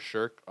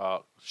Leclerc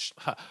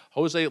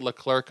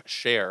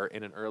share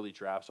in an early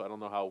draft, so I don't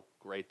know how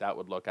great that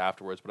would look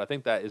afterwards, but I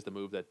think that is the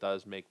move that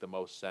does make the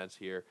most sense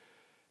here.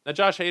 Now,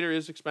 Josh Hader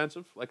is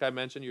expensive. Like I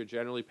mentioned, you're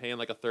generally paying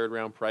like a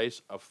third-round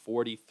price of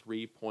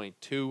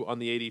 43.2 on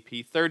the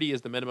ADP. 30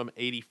 is the minimum,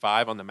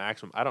 85 on the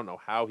maximum. I don't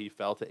know how he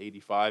fell to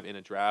 85 in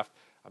a draft.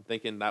 I'm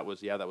thinking that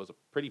was a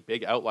pretty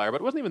big outlier,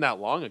 but it wasn't even that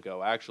long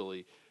ago,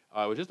 actually.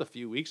 It was just a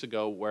few weeks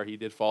ago where he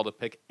did fall to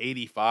pick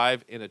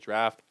 85 in a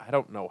draft. I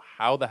don't know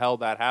how the hell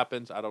that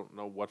happens. I don't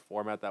know what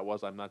format that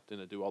was. I'm not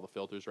going to do all the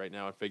filters right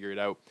now and figure it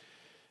out.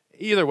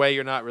 Either way,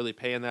 you're not really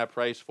paying that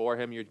price for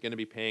him. You're going to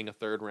be paying a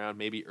third round,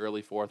 maybe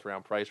early fourth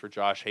round price for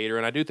Josh Hader,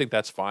 and I do think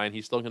that's fine.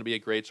 He's still going to be a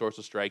great source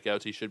of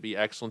strikeouts. He should be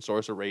an excellent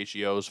source of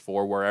ratios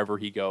for wherever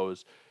he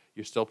goes.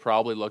 You're still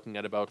probably looking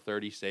at about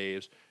 30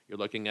 saves. You're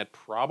looking at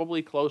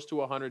probably close to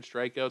 100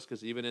 strikeouts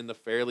because even in the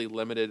fairly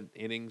limited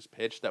innings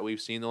pitched that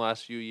we've seen the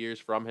last few years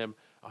from him,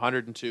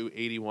 102,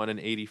 81, and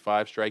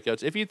 85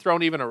 strikeouts. If you'd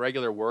thrown even a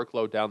regular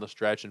workload down the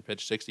stretch and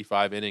pitched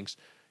 65 innings,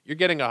 you're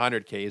getting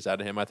 100 Ks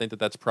out of him. I think that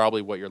that's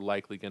probably what you're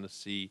likely going to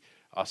see,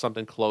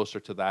 something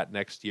closer to that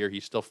next year.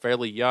 He's still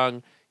fairly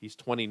young. He's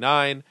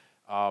 29.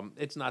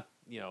 It's not,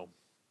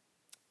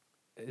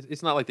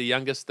 it's not like the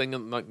youngest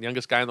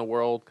guy in the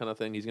world kind of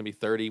thing. He's going to be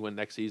 30 when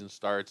next season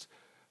starts.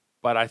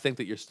 But I think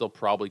that you're still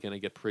probably going to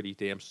get pretty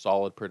damn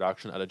solid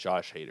production out of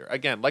Josh Hader.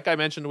 Again, like I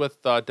mentioned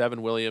with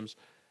Devin Williams,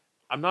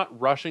 I'm not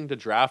rushing to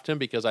draft him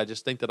because I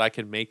just think that I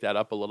can make that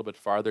up a little bit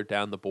farther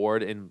down the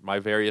board in my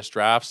various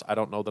drafts. I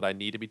don't know that I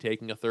need to be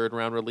taking a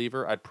third-round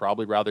reliever. I'd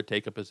probably rather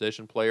take a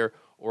position player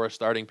or a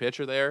starting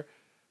pitcher there.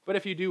 But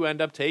if you do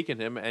end up taking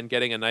him and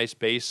getting a nice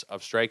base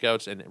of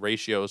strikeouts and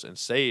ratios and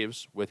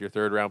saves with your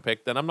third-round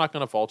pick, then I'm not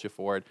going to fault you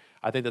for it.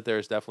 I think that there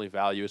is definitely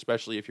value,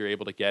 especially if you're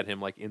able to get him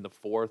like in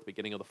the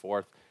beginning of the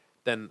fourth.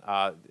 And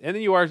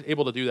then you are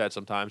able to do that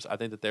sometimes. I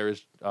think that there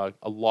is a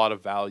lot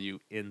of value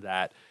in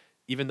that.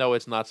 Even though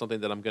it's not something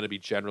that I'm going to be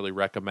generally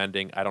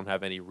recommending, I don't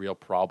have any real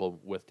problem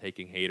with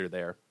taking Hader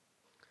there.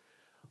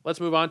 Let's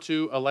move on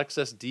to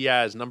Alexis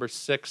Diaz, number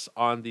 6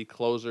 on the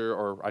closer,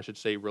 or I should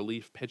say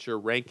relief pitcher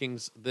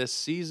rankings this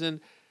season.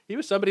 He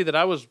was somebody that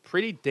I was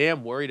pretty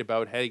damn worried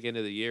about heading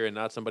into the year and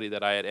not somebody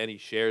that I had any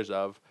shares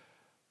of.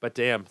 But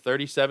damn,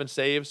 37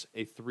 saves,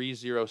 a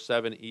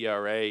 3.07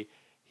 ERA.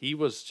 He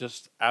was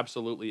just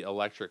absolutely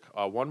electric.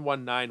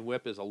 119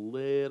 whip is a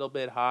little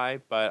bit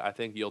high, but I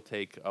think you'll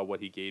take what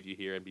he gave you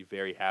here and be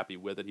very happy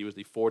with it. He was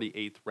the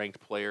 48th ranked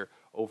player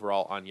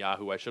overall on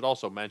Yahoo. I should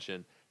also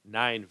mention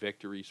 9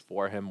 victories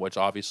for him, which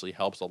obviously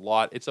helps a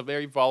lot. It's a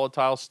very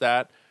volatile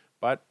stat,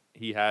 but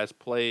he has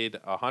played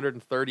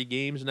 130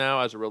 games now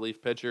as a relief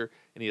pitcher,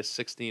 and he has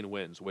 16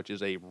 wins, which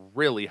is a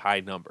really high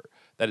number.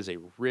 That is a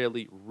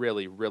really,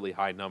 really, really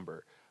high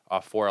number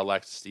for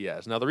Alexis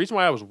Diaz. Now, the reason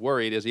why I was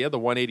worried is he had the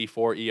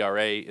 184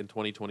 ERA in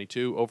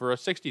 2022 over a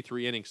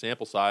 63-inning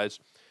sample size,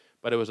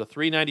 but it was a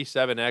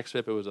 397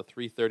 xFIP, it was a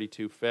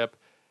 332 FIP,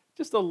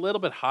 just a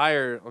little bit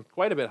higher,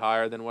 quite a bit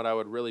higher than what I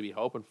would really be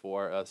hoping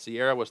for.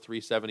 Sierra was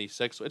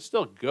 376, so it's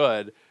still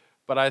good,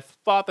 but I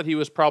thought that he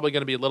was probably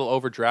going to be a little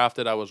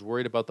overdrafted. I was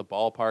worried about the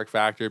ballpark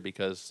factor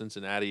because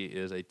Cincinnati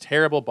is a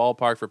terrible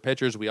ballpark for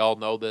pitchers. We all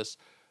know this.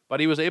 But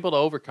he was able to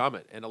overcome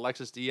it, and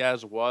Alexis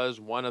Diaz was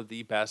one of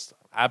the best,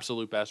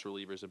 absolute best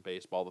relievers in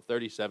baseball. The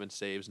 37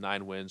 saves,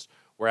 9 wins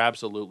were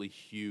absolutely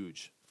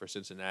huge for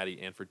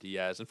Cincinnati and for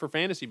Diaz, and for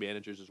fantasy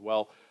managers as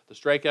well. The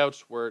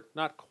strikeouts were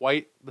not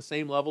quite the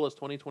same level as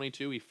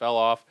 2022. He fell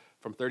off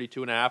from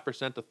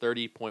 32.5% to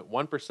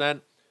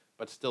 30.1%,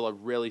 but still a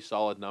really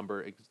solid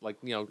number,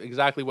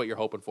 exactly what you're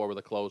hoping for with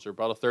a closer.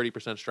 About a 30%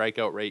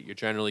 strikeout rate. You're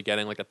generally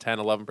getting like a 10,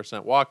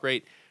 11% walk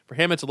rate. For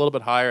him, it's a little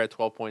bit higher at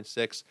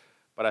 12.6%.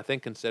 But I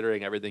think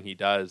considering everything he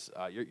does,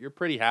 you're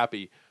pretty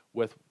happy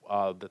with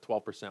the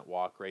 12%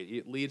 walk rate.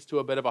 It leads to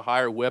a bit of a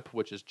higher whip,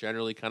 which is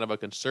generally kind of a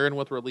concern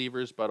with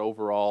relievers, but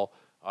overall,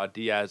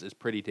 Diaz is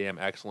pretty damn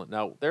excellent.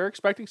 Now, they're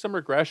expecting some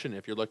regression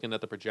if you're looking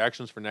at the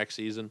projections for next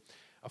season.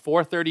 A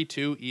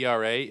 4.32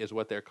 ERA is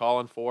what they're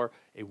calling for.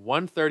 A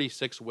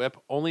 1.36 whip,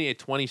 only a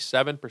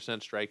 27%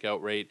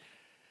 strikeout rate.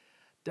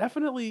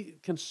 Definitely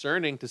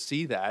concerning to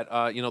see that.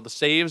 The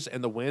saves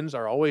and the wins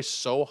are always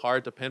so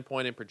hard to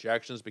pinpoint in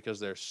projections because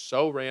they're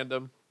so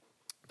random.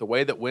 The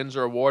way that wins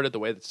are awarded, the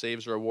way that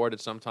saves are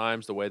awarded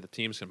sometimes, the way the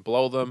teams can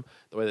blow them,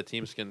 the way the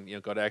teams can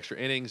go to extra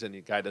innings and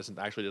the guy doesn't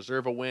actually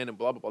deserve a win and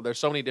blah, blah, blah. There's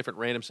so many different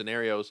random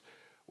scenarios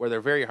where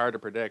they're very hard to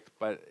predict,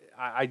 but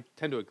I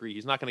tend to agree.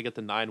 He's not going to get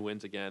the 9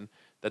 wins again.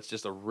 That's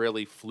just a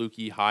really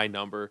fluky high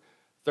number.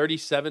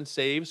 37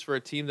 saves for a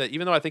team that,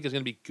 even though I think is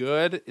going to be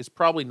good, is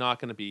probably not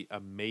going to be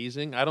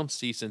amazing. I don't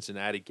see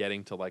Cincinnati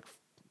getting to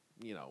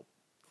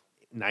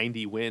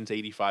 90 wins,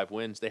 85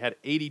 wins. They had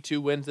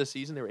 82 wins this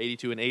season. They were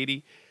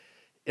 82-80.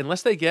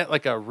 Unless they get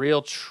like a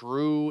real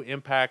true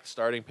impact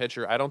starting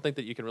pitcher, I don't think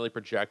that you can really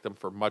project them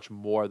for much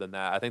more than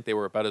that. I think they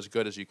were about as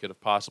good as you could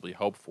have possibly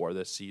hoped for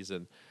this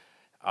season.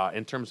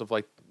 In terms of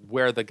like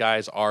where the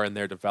guys are in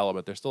their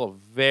development, they're still a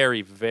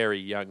very, very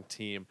young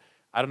team.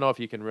 I don't know if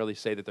you can really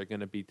say that they're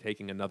going to be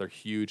taking another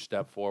huge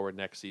step forward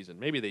next season.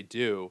 Maybe they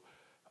do,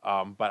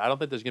 but I don't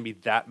think there's going to be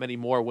that many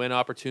more win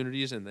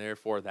opportunities and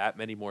therefore that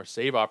many more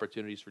save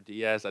opportunities for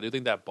Diaz. I do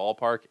think that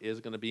ballpark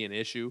is going to be an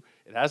issue.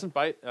 It hasn't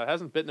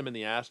bitten him in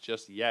the ass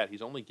just yet.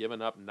 He's only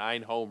given up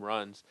 9 home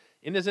runs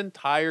in his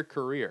entire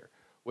career,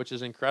 which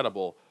is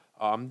incredible.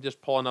 I'm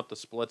just pulling up the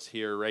splits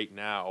here right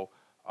now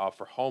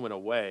for home and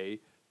away.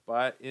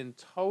 But in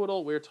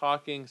total, we're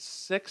talking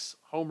 6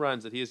 home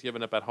runs that he has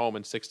given up at home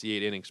in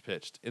 68 innings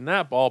pitched. In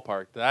that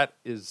ballpark, that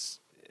is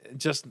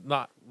just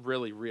not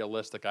really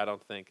realistic, I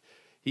don't think.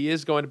 He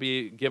is going to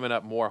be giving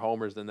up more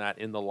homers than that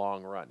in the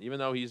long run. Even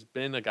though he's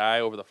been a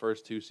guy over the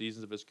first 2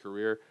 seasons of his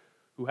career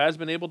who has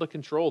been able to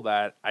control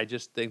that, I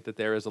just think that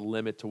there is a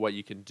limit to what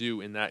you can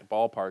do in that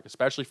ballpark,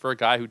 especially for a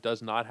guy who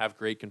does not have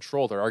great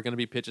control. There are going to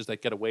be pitches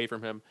that get away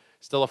from him.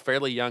 Still a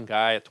fairly young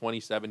guy at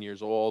 27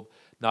 years old,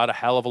 not a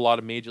hell of a lot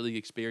of major league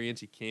experience.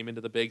 He came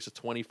into the bigs at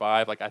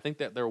 25. I think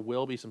that there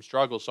will be some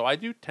struggles. So I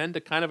do tend to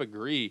kind of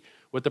agree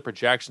with the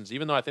projections,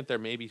 even though I think they're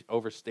maybe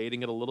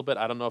overstating it a little bit.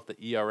 I don't know if the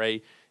ERA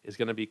is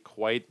going to be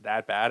quite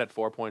that bad at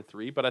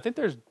 4.3, but I think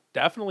there's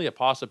definitely a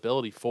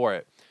possibility for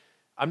it.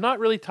 I'm not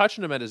really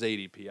touching him at his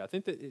ADP. I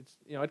think that it's,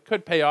 it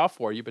could pay off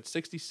for you, but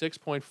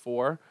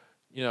 66.4,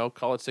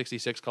 call it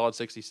 66, call it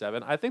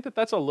 67. I think that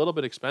that's a little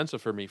bit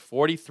expensive for me.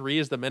 43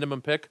 is the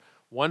minimum pick.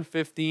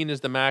 115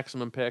 is the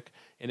maximum pick.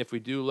 And if we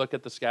do look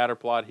at the scatter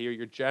plot here,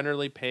 you're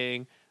generally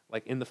paying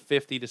like in the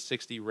 50 to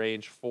 60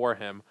 range for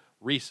him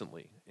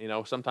recently.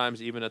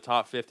 Sometimes even a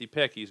top 50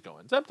 pick he's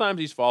going. Sometimes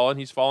he's fallen.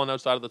 He's fallen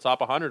outside of the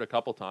top 100 a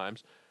couple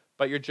times.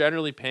 But you're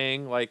generally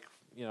paying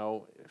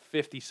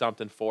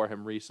 50-something for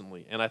him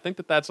recently. And I think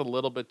that that's a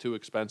little bit too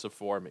expensive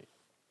for me.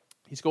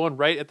 He's going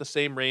right at the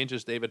same range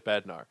as David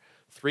Bednar,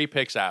 3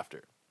 picks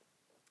after.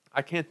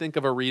 I can't think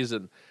of a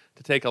reason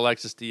to take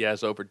Alexis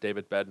Diaz over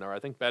David Bednar. I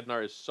think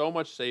Bednar is so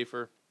much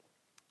safer.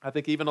 I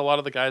think even a lot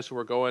of the guys who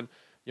are going,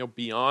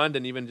 beyond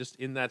and even just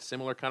in that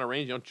similar kind of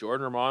range,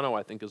 Jordan Romano,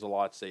 I think is a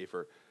lot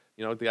safer.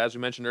 The guys we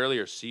mentioned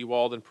earlier,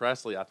 Sewald and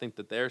Presley, I think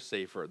that they're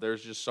safer.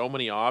 There's just so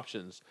many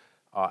options.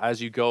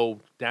 As you go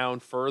down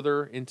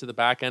further into the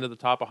back end of the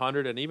top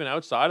 100 and even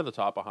outside of the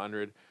top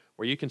 100,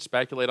 where you can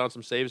speculate on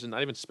some saves and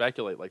not even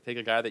speculate, like take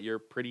a guy that you're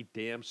pretty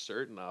damn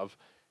certain of,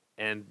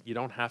 and you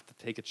don't have to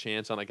take a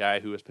chance on a guy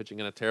who is pitching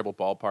in a terrible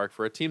ballpark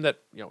for a team that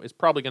is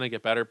probably going to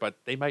get better, but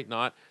they might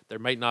not. There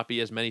might not be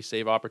as many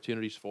save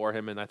opportunities for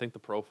him, and I think the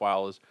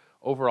profile is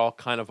overall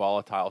kind of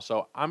volatile.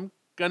 So I'm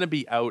going to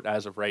be out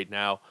as of right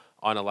now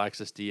on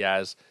Alexis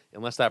Diaz,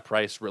 unless that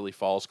price really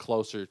falls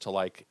closer to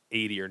like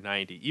 80 or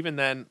 90. Even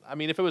then, I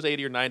mean, if it was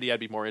 80 or 90, I'd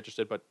be more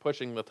interested, but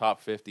pushing the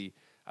top 50,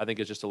 I think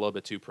is just a little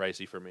bit too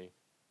pricey for me.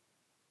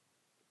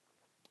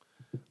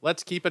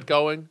 Let's keep it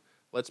going.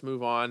 Let's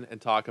move on and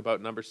talk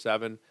about number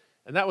 7,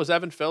 and that was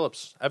Evan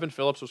Phillips. Evan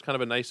Phillips was kind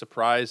of a nice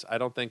surprise. I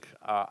don't think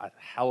a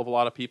hell of a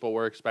lot of people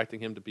were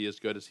expecting him to be as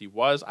good as he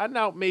was. I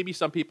know maybe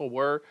some people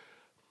were,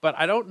 but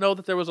I don't know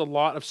that there was a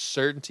lot of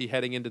certainty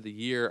heading into the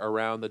year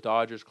around the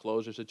Dodgers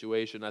closer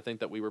situation. I think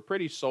that we were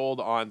pretty sold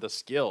on the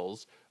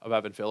skills of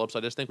Evan Phillips. I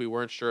just think we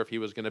weren't sure if he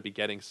was going to be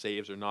getting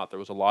saves or not. There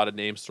was a lot of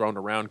names thrown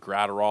around,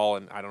 Gratterall,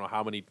 and I don't know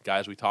how many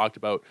guys we talked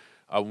about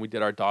when we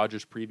did our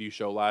Dodgers preview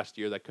show last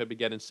year that could be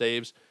getting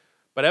saves.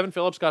 But Evan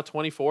Phillips got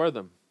 24 of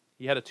them.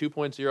 He had a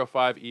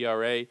 2.05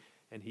 ERA,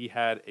 and he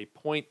had a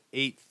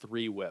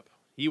 .83 whip.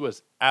 He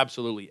was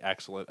absolutely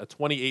excellent. A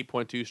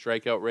 28.2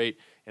 strikeout rate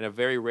and a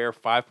very rare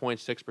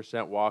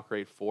 5.6% walk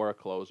rate for a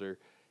closer.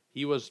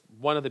 He was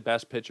one of the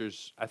best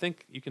pitchers, I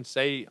think you can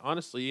say,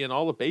 honestly, in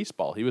all of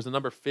baseball. He was the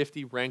number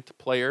 50 ranked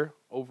player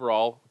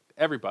overall,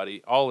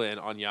 everybody, all in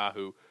on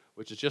Yahoo,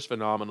 which is just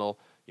phenomenal.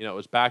 It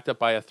was backed up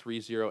by a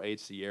 3.08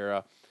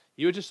 Sierra.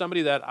 He was just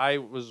somebody that I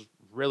was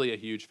really a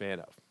huge fan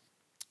of.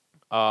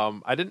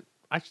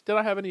 Did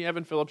I have any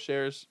Evan Phillips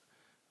shares?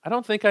 I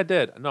don't think I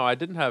did. No, I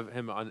didn't have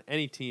him on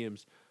any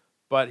teams,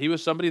 but he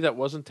was somebody that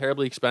wasn't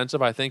terribly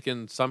expensive. I think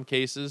in some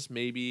cases,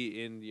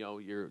 maybe in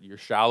your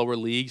shallower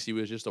leagues, he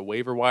was just a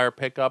waiver wire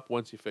pickup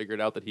once you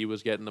figured out that he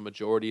was getting the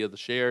majority of the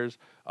shares,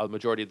 the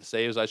majority of the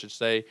saves, I should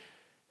say,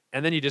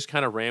 and then you just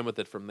kind of ran with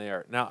it from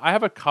there. Now, I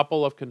have a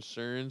couple of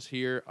concerns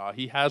here.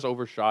 He has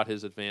overshot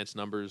his advanced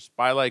numbers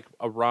by like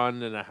a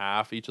run and a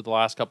half each of the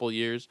last couple of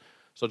years.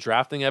 So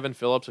drafting Evan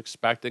Phillips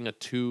expecting a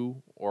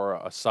 2 or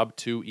a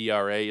sub-2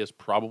 ERA is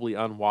probably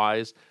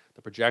unwise.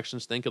 The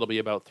projections think it'll be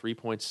about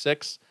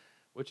 3.6,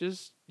 which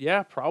is,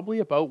 probably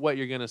about what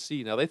you're going to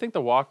see. Now, they think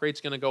the walk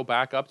rate's going to go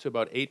back up to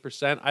about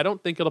 8%. I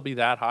don't think it'll be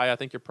that high. I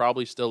think you're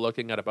probably still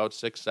looking at about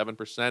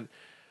 6-7%.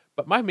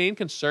 But my main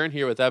concern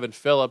here with Evan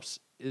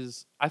Phillips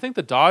is I think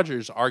the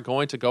Dodgers are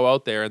going to go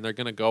out there and they're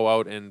going to go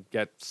out and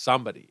get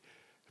somebody.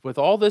 With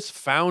all this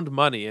found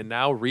money and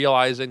now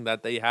realizing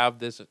that they have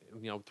this,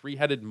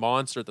 three-headed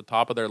monster at the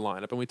top of their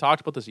lineup, and we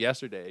talked about this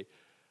yesterday,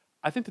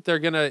 I think that they're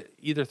going to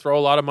either throw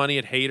a lot of money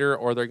at Hader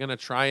or they're going to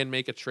try and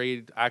make a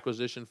trade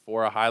acquisition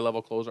for a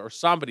high-level closer or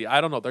somebody. I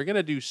don't know. They're going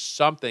to do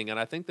something, and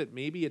I think that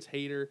maybe it's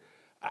Hader.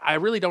 I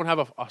really don't have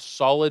a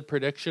solid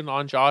prediction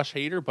on Josh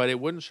Hader, but it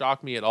wouldn't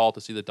shock me at all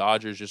to see the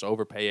Dodgers just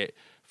overpay it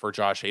for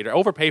Josh Hader.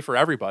 Overpay for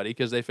everybody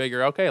because they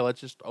figure, okay, let's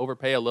just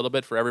overpay a little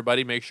bit for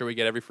everybody, make sure we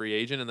get every free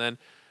agent, and then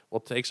we'll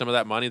take some of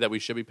that money that we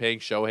should be paying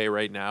Shohei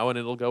right now, and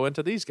it'll go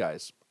into these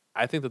guys.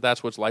 I think that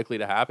that's what's likely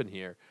to happen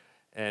here.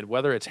 And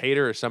whether it's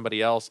Hader or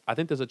somebody else, I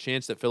think there's a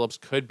chance that Phillips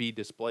could be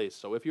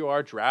displaced. So if you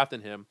are drafting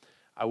him,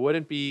 I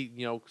wouldn't be,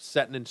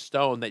 setting in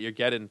stone that you're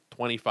getting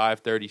 25,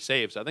 30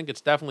 saves. I think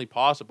it's definitely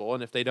possible.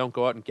 And if they don't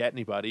go out and get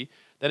anybody,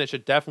 then it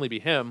should definitely be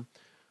him.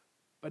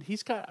 But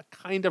he's got a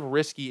kind of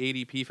risky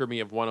ADP for me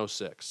of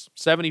 106.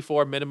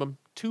 74 minimum,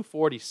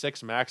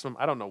 246 maximum.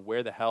 I don't know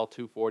where the hell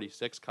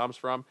 246 comes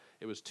from.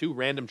 It was 2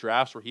 random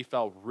drafts where he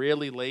fell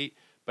really late.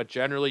 But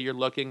generally, you're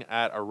looking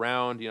at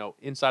around,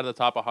 inside of the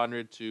top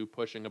 100 to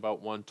pushing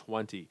about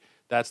 120.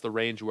 That's the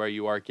range where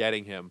you are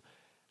getting him.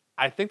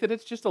 I think that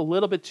it's just a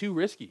little bit too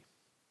risky.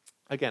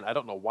 Again, I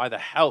don't know why the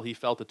hell he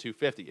fell to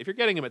 250. If you're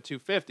getting him at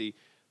 250,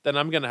 then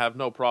I'm going to have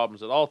no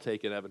problems at all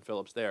taking Evan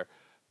Phillips there.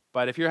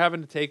 But if you're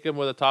having to take him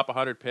with a top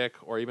 100 pick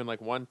or even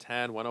like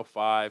 110,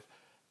 105,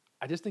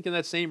 I just think in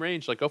that same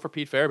range, like go for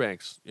Pete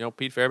Fairbanks.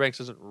 Pete Fairbanks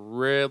doesn't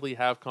really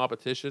have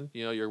competition.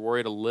 You're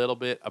worried a little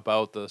bit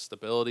about the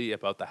stability,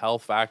 about the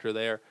health factor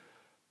there.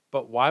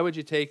 But why would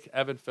you take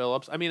Evan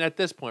Phillips? I mean, at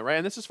this point, right?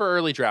 And this is for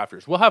early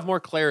drafters. We'll have more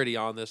clarity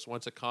on this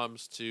once it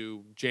comes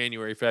to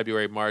January,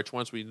 February, March,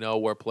 once we know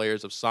where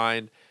players have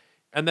signed.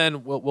 And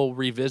then we'll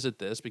revisit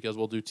this because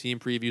we'll do team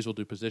previews, we'll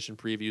do position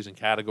previews and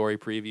category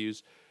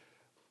previews.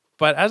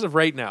 But as of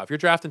right now, if you're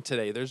drafting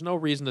today, there's no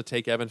reason to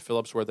take Evan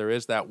Phillips where there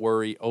is that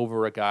worry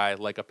over a guy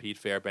like a Pete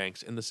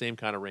Fairbanks in the same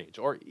kind of range.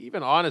 Or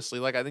even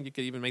honestly, I think you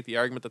could even make the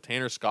argument that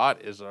Tanner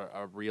Scott is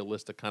a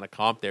realistic kind of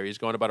comp there. He's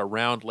going about a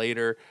round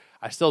later.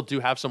 I still do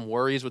have some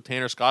worries with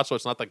Tanner Scott, so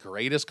it's not the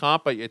greatest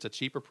comp, but it's a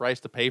cheaper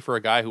price to pay for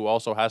a guy who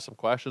also has some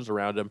questions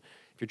around him.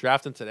 If you're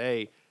drafting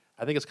today,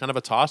 I think it's kind of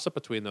a toss-up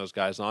between those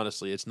guys,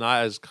 honestly. It's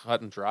not as cut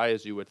and dry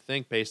as you would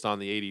think based on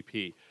the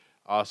ADP.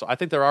 So I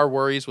think there are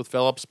worries with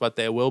Phillips, but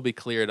they will be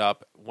cleared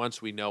up once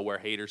we know where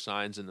Hader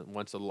signs and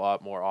once a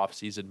lot more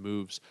offseason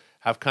moves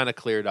have kind of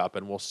cleared up,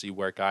 and we'll see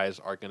where guys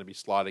are going to be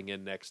slotting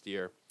in next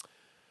year.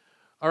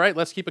 All right,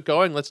 let's keep it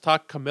going. Let's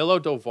talk Camilo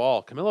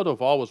Doval. Camilo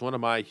Doval was one of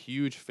my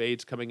huge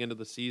fades coming into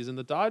the season.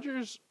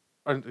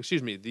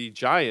 The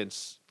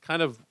Giants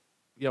kind of,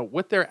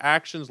 with their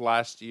actions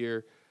last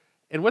year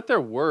and with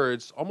their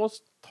words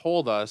almost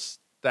told us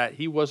that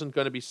he wasn't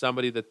going to be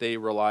somebody that they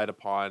relied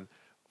upon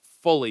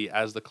fully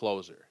as the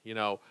closer.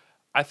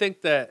 I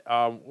think that,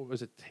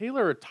 was it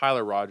Taylor or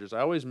Tyler Rogers?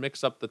 I always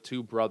mix up the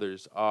two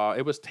brothers.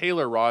 It was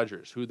Taylor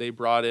Rogers, who they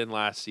brought in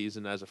last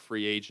season as a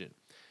free agent.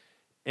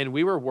 And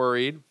we were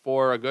worried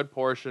for a good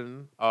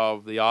portion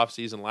of the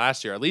offseason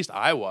last year, at least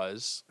I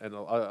was, and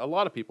a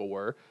lot of people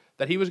were,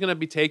 that he was going to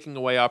be taking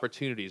away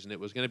opportunities, and it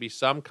was going to be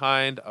some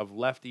kind of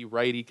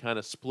lefty-righty kind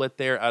of split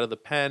there out of the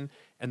pen,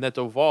 and that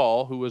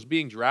Doval, who was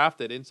being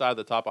drafted inside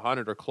the top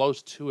 100 or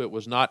close to it,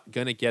 was not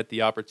going to get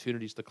the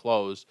opportunities to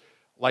close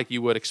like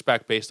you would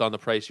expect based on the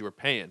price you were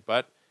paying.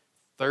 But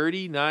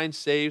 39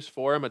 saves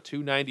for him, a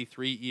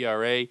 2.93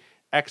 ERA,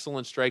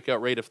 excellent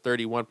strikeout rate of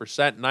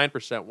 31%,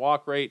 9%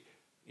 walk rate,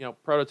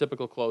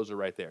 prototypical closer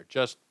right there.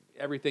 Just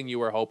everything you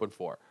were hoping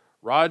for.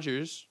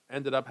 Rogers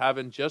ended up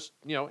having just,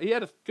 he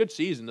had a good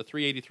season, the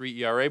 3.83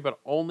 ERA, but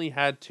only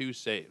had 2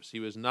 saves. He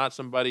was not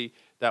somebody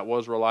that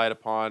was relied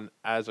upon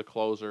as a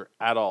closer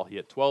at all. He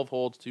had 12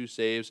 holds, 2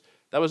 saves.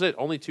 That was it.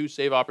 Only 2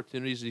 save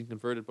opportunities, and he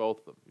converted both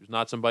of them. He was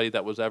not somebody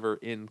that was ever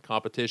in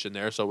competition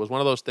there. So it was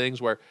one of those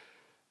things where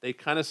they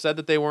kind of said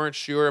that they weren't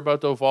sure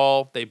about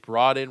Doval. They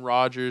brought in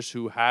Rogers,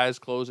 who has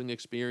closing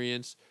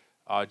experience.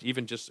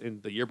 Even just in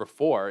the year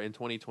before, in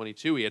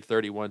 2022, he had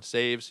 31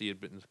 saves. He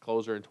had been a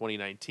closer in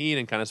 2019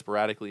 and kind of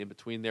sporadically in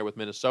between there with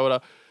Minnesota.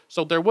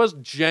 So there was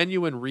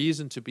genuine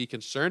reason to be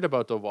concerned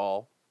about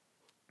Doval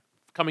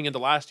coming into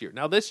last year.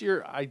 Now, this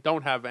year, I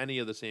don't have any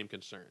of the same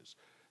concerns.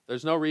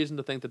 There's no reason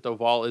to think that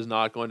Doval is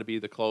not going to be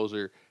the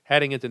closer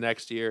heading into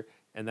next year,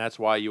 and that's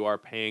why you are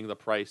paying the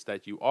price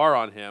that you are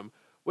on him,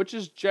 which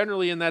is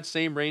generally in that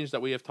same range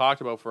that we have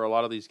talked about for a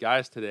lot of these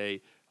guys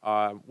today.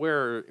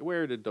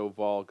 Where did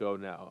Doval go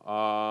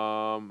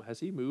now? Has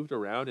he moved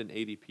around in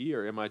ADP,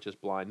 or am I just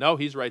blind? No,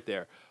 he's right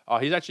there.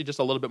 He's actually just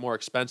a little bit more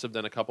expensive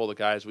than a couple of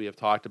the guys we have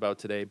talked about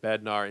today,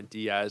 Bednar and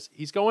Diaz.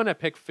 He's going at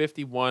pick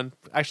 51,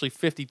 actually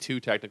 52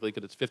 technically,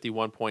 because it's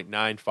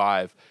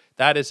 51.95.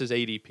 That is his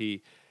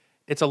ADP.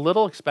 It's a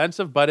little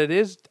expensive, but it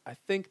is, I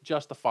think,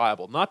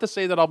 justifiable. Not to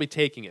say that I'll be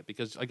taking it,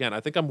 because, again, I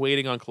think I'm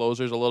waiting on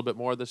closers a little bit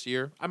more this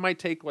year. I might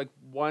take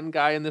one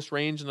guy in this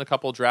range in a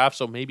couple of drafts,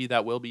 so maybe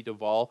that will be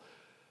Doval.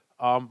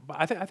 But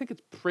I think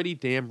it's pretty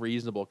damn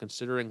reasonable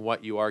considering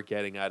what you are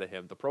getting out of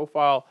him. The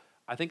profile,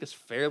 I think, is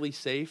fairly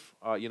safe.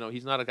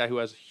 He's not a guy who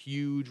has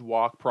huge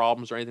walk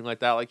problems or anything like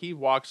that. Like, he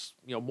walks,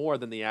 more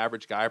than the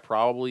average guy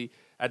probably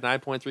at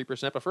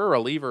 9.3%. But for a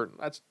reliever,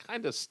 that's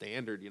kind of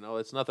standard.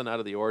 It's nothing out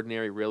of the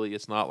ordinary, really.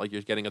 It's not like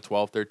you're getting a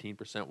 12,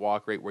 13%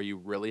 walk rate where you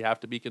really have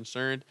to be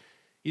concerned.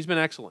 He's been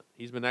excellent.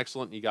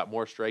 You got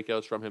more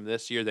strikeouts from him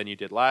this year than you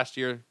did last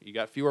year. You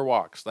got fewer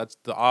walks. That's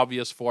the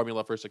obvious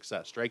formula for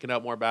success. Striking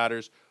out more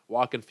batters,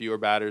 walking fewer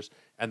batters,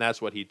 and that's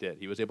what he did.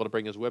 He was able to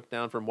bring his whip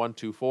down from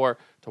 1.24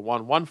 to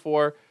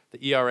 1.14.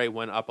 The ERA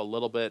went up a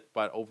little bit,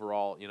 but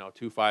overall,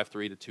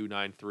 2.53 to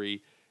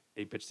 2.93.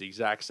 He pitched the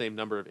exact same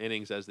number of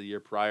innings as the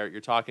year prior.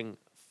 You're talking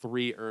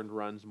 3 earned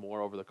runs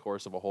more over the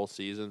course of a whole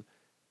season.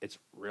 It's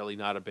really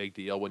not a big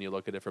deal when you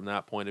look at it from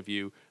that point of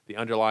view. The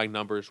underlying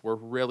numbers were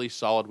really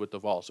solid with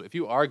Duvall. So if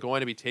you are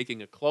going to be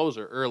taking a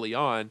closer early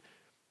on,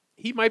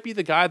 he might be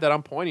the guy that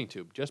I'm pointing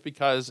to, just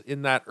because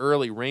in that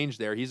early range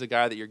there, he's a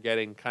guy that you're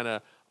getting kind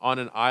of on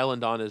an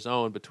island on his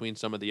own between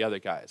some of the other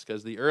guys.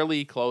 Because the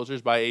early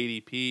closers by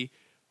ADP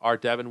are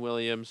Devin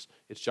Williams,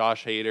 it's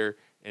Josh Hader,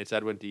 and it's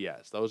Edwin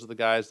Diaz. Those are the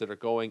guys that are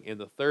going in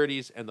the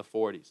 30s and the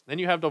 40s. Then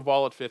you have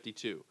Duvall at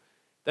 52.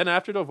 Then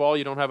after Duvall,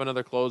 you don't have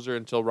another closer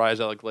until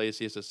Raisel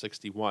Iglesias at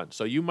 61.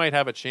 So you might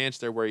have a chance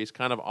there where he's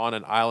kind of on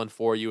an island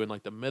for you in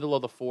like the middle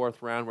of the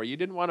 4th round where you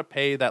didn't want to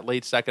pay that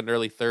late 2nd,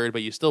 early 3rd,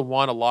 but you still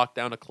want to lock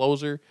down a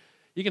closer.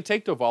 You can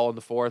take Duvall in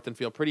the 4th and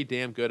feel pretty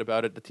damn good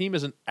about it. The team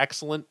isn't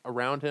excellent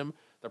around him.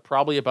 They're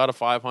probably about a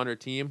 500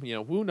 team.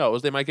 Who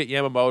knows? They might get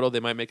Yamamoto. They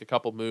might make a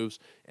couple moves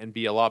and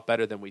be a lot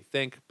better than we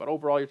think. But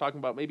overall, you're talking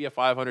about maybe a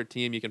 500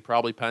 team. You can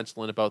probably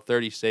pencil in about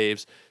 30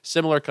 saves,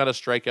 similar kind of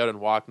strikeout and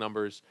walk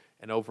numbers.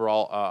 And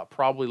overall,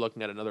 probably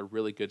looking at another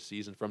really good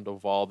season from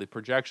Duvall. The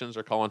projections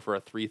are calling for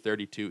a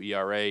 3.32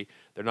 ERA.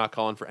 They're not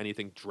calling for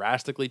anything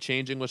drastically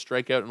changing with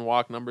strikeout and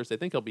walk numbers. They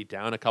think he'll be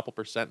down a couple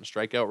percent in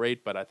strikeout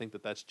rate, but I think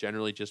that that's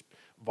generally just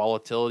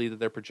volatility that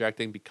they're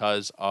projecting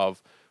because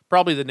of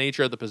probably the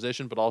nature of the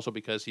position, but also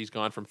because he's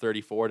gone from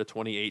 34 to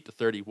 28 to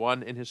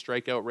 31 in his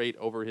strikeout rate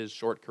over his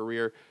short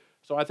career.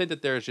 So I think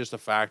that there's just a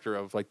factor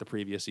of like the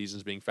previous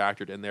seasons being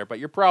factored in there, but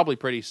you're probably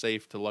pretty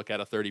safe to look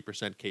at a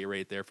 30% K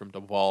rate there from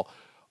Duvall.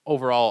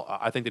 Overall,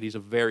 I think that he's a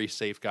very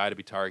safe guy to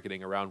be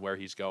targeting around where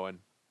he's going.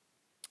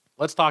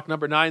 Let's talk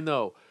number 9,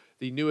 though.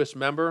 The newest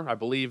member, I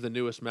believe the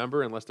newest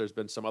member, unless there's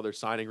been some other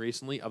signing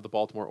recently, of the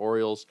Baltimore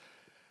Orioles,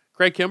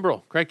 Craig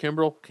Kimbrel. Craig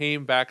Kimbrel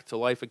came back to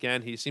life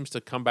again. He seems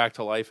to come back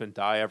to life and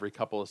die every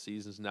couple of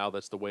seasons now.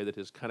 That's the way that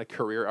his kind of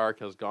career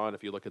arc has gone.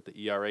 If you look at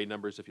the ERA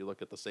numbers, if you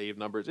look at the save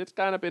numbers, it's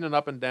kind of been an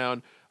up and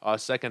down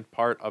second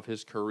part of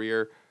his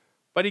career.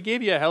 But he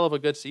gave you a hell of a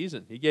good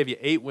season. He gave you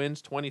 8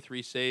 wins,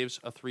 23 saves,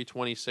 a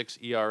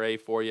 3.26 ERA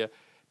for you.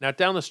 Now,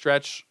 down the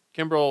stretch,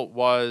 Kimbrel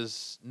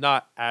was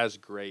not as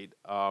great,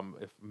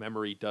 if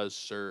memory does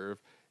serve.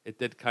 It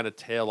did kind of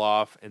tail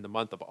off in the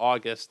month of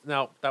August.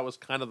 Now, that was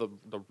kind of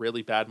the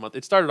really bad month.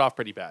 It started off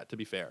pretty bad, to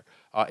be fair.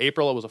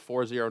 April, it was a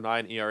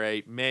 4.09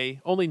 ERA.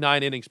 May, only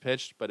 9 innings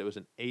pitched, but it was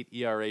an 8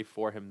 ERA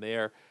for him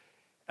there.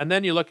 And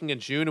then you're looking in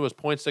June, it was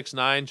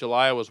 0.69.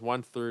 July, it was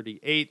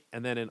 1.38.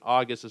 And then in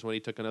August is when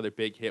he took another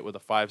big hit with a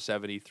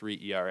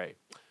 5.73 ERA.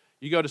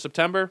 You go to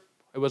September,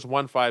 it was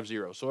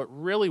 1.50. So it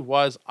really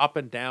was up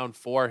and down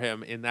for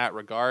him in that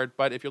regard.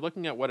 But if you're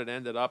looking at what it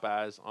ended up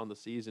as on the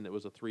season, it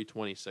was a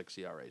 3.26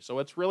 ERA. So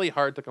it's really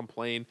hard to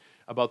complain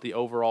about the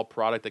overall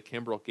product that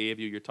Kimbrel gave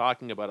you. You're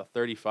talking about a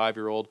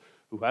 35-year-old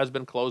who has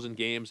been closing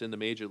games in the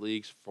major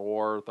leagues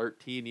for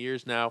 13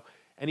 years now.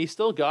 And he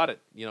still got it.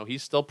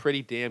 He's still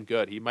pretty damn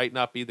good. He might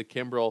not be the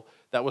Kimbrel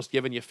that was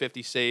giving you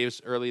 50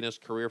 saves early in his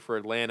career for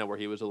Atlanta, where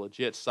he was a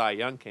legit Cy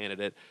Young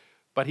candidate,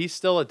 but he's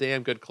still a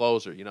damn good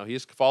closer.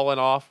 He's fallen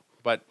off,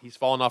 but he's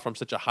fallen off from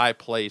such a high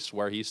place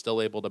where he's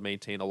still able to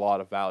maintain a lot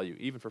of value,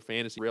 even for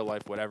fantasy, real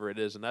life, whatever it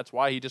is. And that's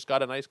why he just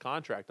got a nice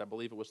contract. I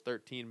believe it was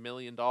 $13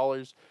 million.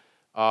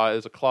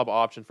 Is a club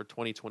option for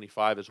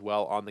 2025 as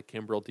well on the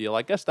Kimbrel deal.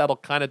 I guess that'll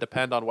kind of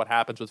depend on what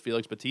happens with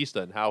Felix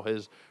Bautista and how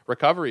his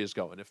recovery is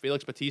going. If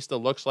Felix Bautista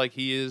looks like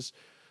he is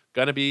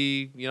going to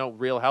be,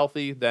 real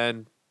healthy,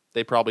 then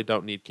they probably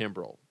don't need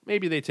Kimbrel.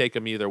 Maybe they take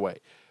him either way.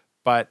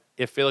 But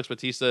if Felix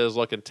Bautista is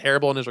looking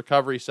terrible in his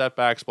recovery,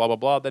 setbacks, blah, blah,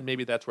 blah, then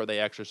maybe that's where they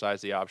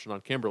exercise the option on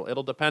Kimbrel.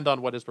 It'll depend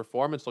on what his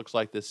performance looks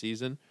like this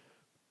season.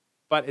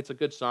 But it's a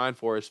good sign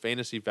for his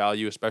fantasy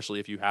value, especially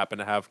if you happen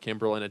to have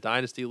Kimbrel in a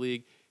dynasty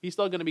league. He's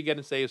still going to be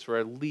getting saves for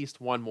at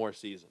least one more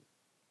season.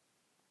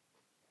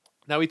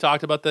 Now, we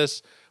talked about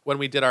this when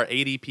we did our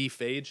ADP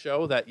fade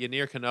show, that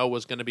Yennier Cano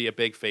was going to be a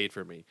big fade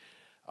for me.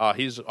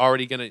 His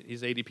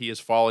ADP has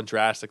fallen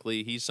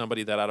drastically. He's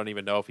somebody that I don't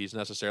even know if he's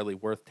necessarily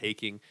worth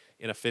taking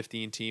in a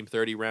 15-team,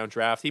 30-round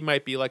draft. He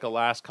might be like a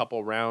last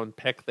couple round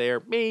pick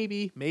there,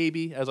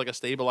 maybe as like a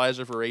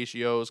stabilizer for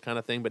ratios kind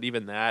of thing, but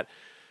even that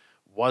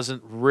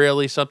wasn't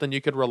really something you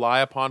could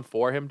rely upon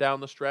for him down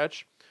the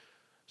stretch.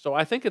 So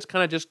I think it's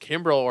kind of just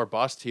Kimbrel or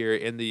bust here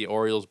in the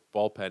Orioles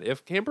bullpen.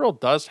 If Kimbrel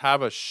does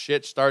have a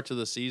shit start to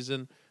the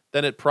season,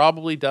 then it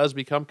probably does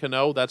become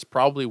Cano. That's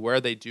probably where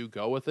they do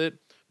go with it.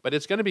 but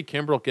it's going to be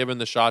Kimbrel given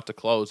the shot to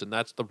close, and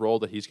that's the role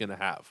that he's going to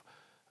have.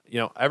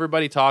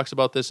 Everybody talks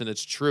about this, and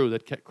it's true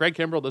that Craig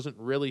Kimbrel doesn't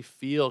really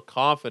feel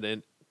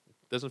confident,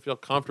 doesn't feel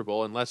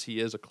comfortable unless he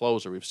is a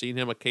closer. We've seen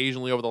him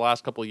occasionally over the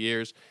last couple of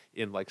years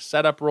in like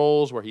setup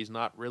roles where he's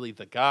not really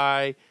the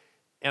guy,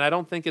 and I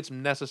don't think it's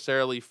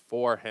necessarily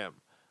for him.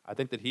 I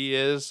think that he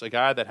is a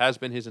guy that has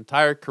been his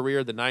entire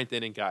career the ninth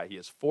inning guy. He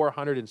has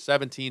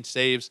 417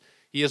 saves.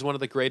 He is one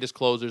of the greatest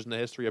closers in the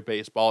history of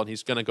baseball, and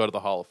he's going to go to the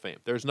Hall of Fame.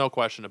 There's no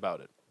question about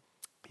it.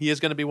 He is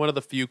going to be one of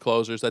the few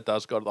closers that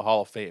does go to the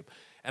Hall of Fame.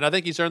 And I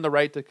think he's earned the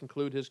right to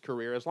conclude his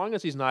career, as long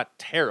as he's not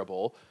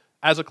terrible,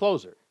 as a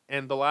closer.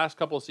 And the last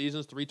couple of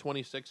seasons,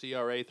 3.26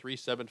 ERA,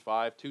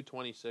 3.75,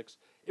 2.26.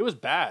 It was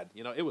bad.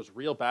 It was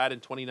real bad in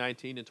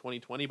 2019 and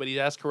 2020, but he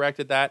has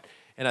corrected that.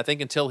 And I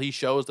think until he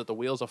shows that the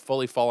wheels have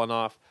fully fallen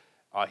off,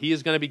 he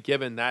is going to be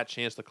given that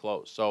chance to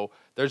close. So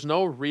there's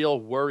no real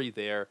worry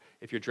there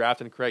if you're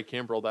drafting Craig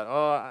Kimbrel that,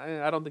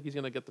 I don't think he's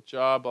going to get the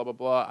job, blah, blah,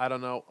 blah. I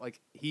don't know. Like,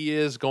 he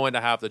is going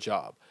to have the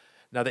job.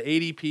 Now, the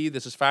ADP,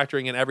 this is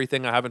factoring in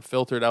everything. I haven't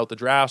filtered out the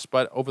drafts,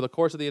 but over the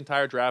course of the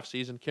entire draft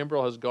season,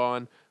 Kimbrel has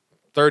gone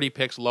 30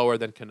 picks lower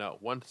than Cano,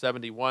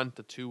 171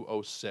 to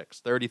 206,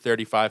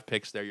 35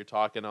 picks there. You're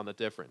talking on the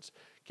difference.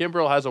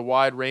 Kimbrel has a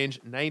wide range,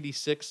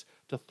 96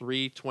 to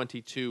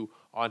 322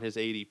 on his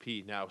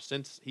ADP. Now,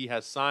 since he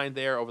has signed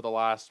there over the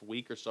last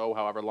week or so,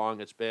 however long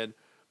it's been,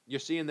 you're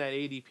seeing that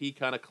ADP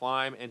kind of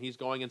climb, and he's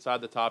going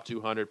inside the top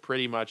 200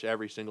 pretty much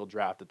every single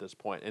draft at this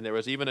point. And there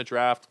was even a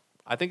draft,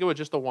 I think it was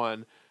just the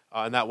one,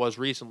 and that was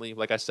recently,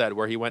 like I said,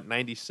 where he went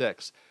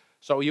 96.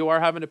 So you are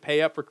having to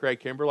pay up for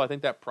Craig Kimbrel. I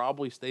think that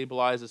probably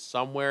stabilizes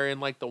somewhere in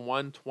like the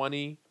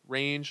 120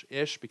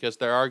 range-ish, because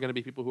there are going to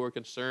be people who are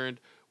concerned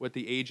with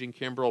the aging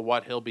Kimbrel,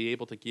 what he'll be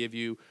able to give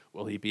you.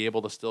 Will he be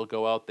able to still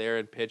go out there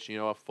and pitch,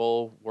 a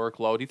full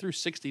workload? He threw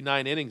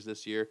 69 innings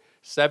this year,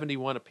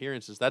 71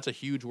 appearances. That's a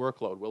huge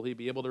workload. Will he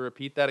be able to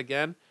repeat that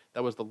again?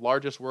 That was the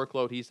largest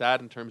workload he's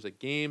had in terms of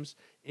games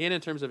and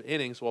in terms of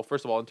innings. Well,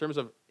 first of all, in terms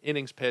of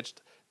innings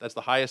pitched, that's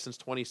the highest since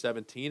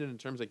 2017. And in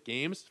terms of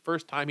games,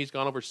 first time he's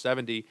gone over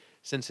 70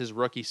 since his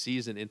rookie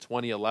season in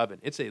 2011.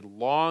 It's a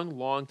long,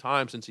 long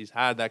time since he's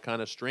had that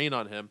kind of strain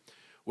on him.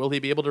 Will he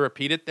be able to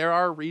repeat it? There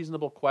are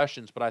reasonable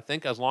questions, but I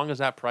think as long as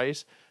that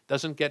price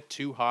doesn't get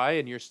too high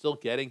and you're still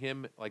getting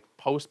him like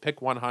post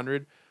pick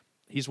 100,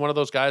 he's one of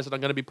those guys that I'm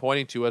going to be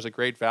pointing to as a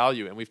great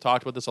value. And we've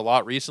talked about this a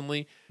lot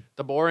recently.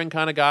 The boring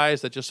kind of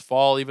guys that just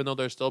fall, even though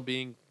they're still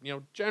being,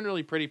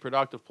 generally pretty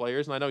productive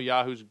players. And I know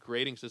Yahoo's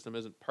grading system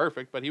isn't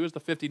perfect, but he was the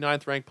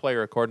 59th ranked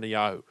player according to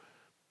Yahoo.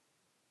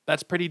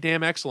 That's pretty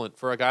damn excellent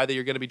for a guy that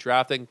you're going to be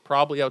drafting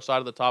probably outside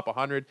of the top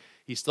 100.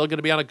 He's still going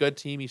to be on a good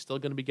team. He's still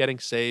going to be getting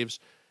saves.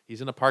 He's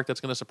in a park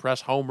that's going to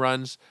suppress home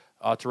runs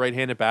to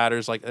right-handed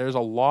batters. Like, there's a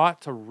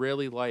lot to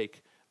really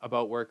like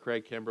about where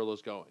Craig Kimbrel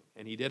is going.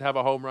 And he did have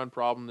a home run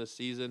problem this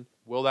season.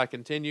 Will that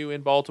continue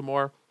in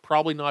Baltimore?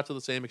 Probably not to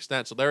the same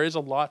extent. So there is a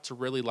lot to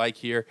really like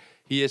here.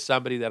 He is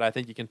somebody that I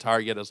think you can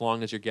target as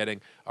long as you're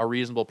getting a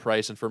reasonable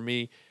price. And for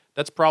me,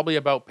 that's probably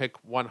about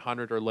pick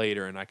 100 or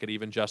later. And I could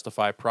even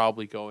justify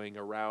probably going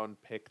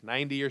around pick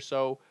 90 or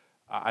so.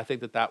 I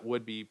think that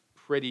would be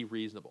pretty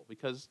reasonable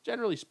because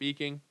generally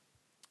speaking,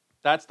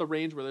 that's the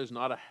range where there's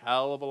not a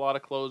hell of a lot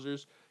of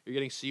closers. You're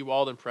getting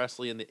Sewald and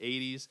Presley in the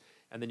 80s,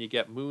 and then you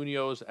get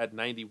Munoz at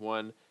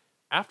 91.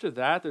 After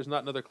that, there's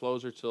not another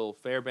closer till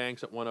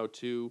Fairbanks at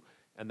 102,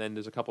 and then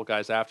there's a couple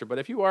guys after. But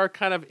if you are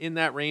kind of in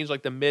that range,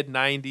 like the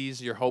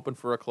mid-90s, you're hoping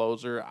for a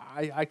closer,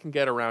 I can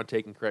get around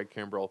taking Craig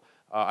Kimbrel.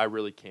 I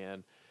really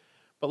can.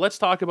 But let's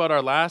talk about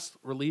our last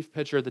relief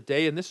pitcher of the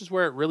day, and this is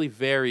where it really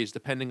varies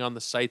depending on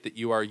the site that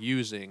you are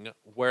using,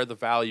 where the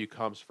value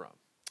comes from.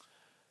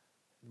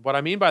 What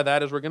I mean by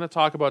that is we're going to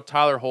talk about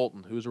Tyler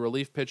Holton, who's a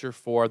relief pitcher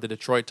for the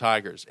Detroit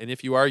Tigers. And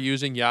if you are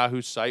using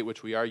Yahoo's site,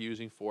 which we are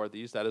using for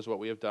these, that is what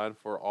we have done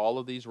for all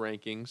of these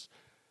rankings,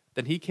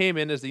 then he came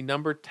in as the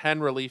number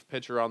 10 relief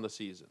pitcher on the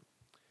season.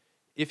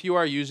 If you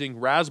are using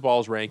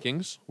Razzball's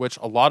rankings, which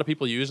a lot of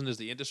people use and is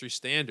the industry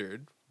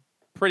standard,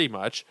 pretty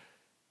much,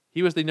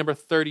 he was the number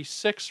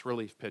 36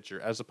 relief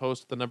pitcher as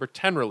opposed to the number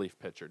 10 relief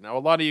pitcher. Now, a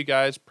lot of you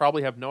guys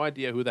probably have no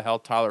idea who the hell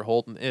Tyler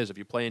Holton is. If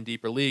you play in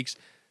deeper leagues,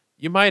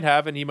 you might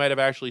have, and he might have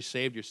actually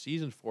saved your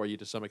season for you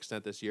to some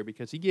extent this year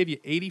because he gave you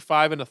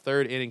 85 and a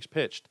third innings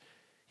pitched.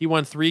 He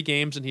won 3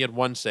 games and he had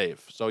 1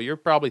 save. So you're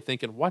probably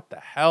thinking, what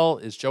the hell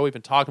is Joe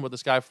even talking about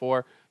this guy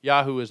for?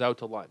 Yahoo is out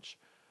to lunch.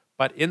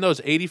 But in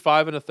those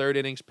 85 and a third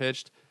innings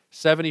pitched,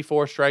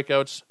 74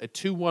 strikeouts, a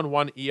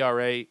 2.11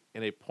 ERA,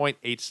 and a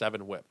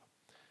 .87 WHIP.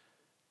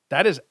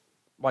 That is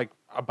like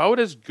about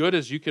as good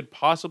as you could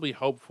possibly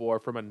hope for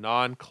from a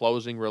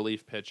non-closing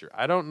relief pitcher.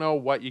 I don't know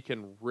what you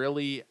can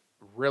really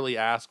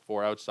ask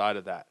for outside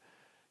of that.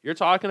 You're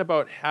talking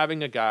about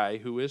having a guy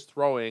who is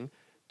throwing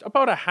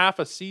about a half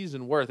a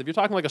season worth. If you're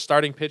talking like a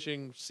starting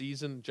pitching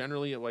season,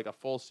 generally like a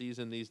full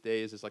season these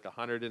days is like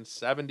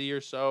 170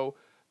 or so.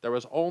 There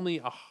was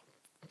only,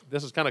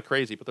 this is kind of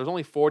crazy, but there's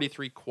only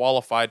 43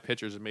 qualified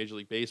pitchers in Major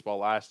League Baseball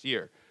last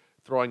year.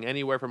 throwing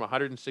anywhere from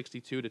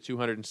 162 to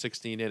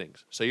 216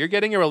 innings. So you're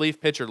getting a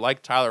relief pitcher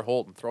like Tyler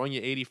Holton, throwing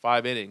you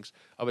 85 innings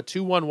of a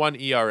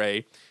 2.11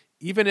 ERA.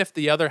 Even if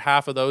the other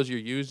half of those you're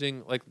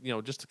using,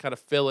 just to kind of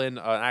fill in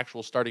an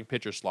actual starting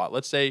pitcher slot.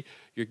 Let's say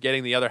you're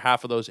getting the other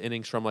half of those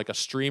innings from like a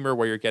streamer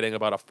where you're getting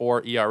about a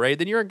 4 ERA,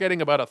 then you're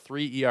getting about a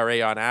 3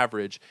 ERA on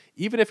average,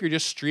 even if you're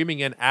just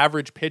streaming in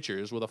average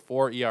pitchers with a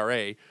 4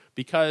 ERA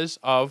because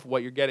of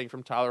what you're getting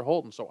from Tyler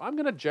Holton. So I'm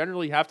going to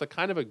generally have to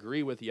kind of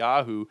agree with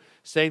Yahoo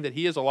saying that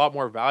he is a lot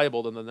more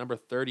valuable than the number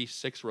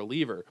 36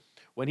 reliever.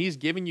 When he's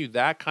giving you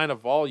that kind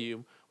of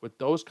volume, with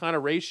those kind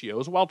of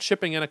ratios, while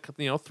chipping in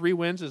 3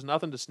 wins is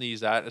nothing to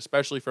sneeze at,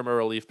 especially from a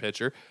relief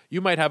pitcher. You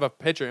might have a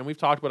pitcher, and we've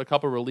talked about a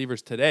couple of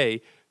relievers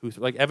today, who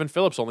like Evan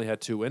Phillips only had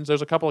 2 wins.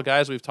 There's a couple of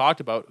guys we've talked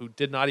about who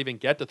did not even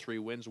get to 3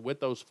 wins with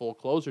those full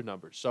closer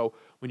numbers. So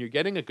when you're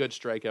getting a good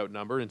strikeout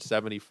number in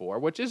 74,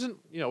 which isn't,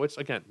 it's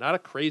again not a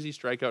crazy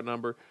strikeout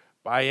number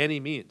by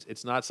any means.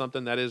 It's not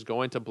something that is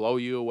going to blow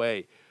you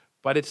away,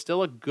 but it's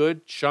still a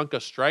good chunk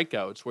of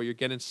strikeouts where you're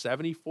getting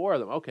 74 of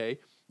them. Okay.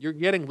 You're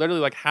getting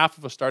literally like half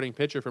of a starting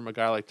pitcher from a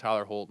guy like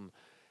Tyler Holton.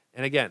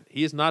 And again,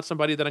 he is not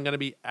somebody that I'm going to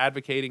be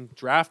advocating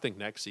drafting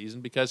next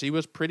season because he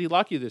was pretty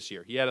lucky this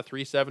year. He had a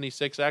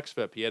 376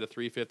 xFIP. He had a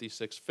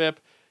 356 FIP.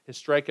 His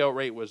strikeout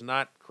rate was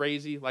not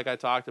crazy like I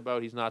talked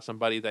about. He's not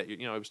somebody that, it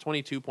was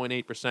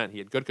 22.8%. He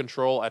had good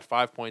control at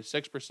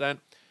 5.6%.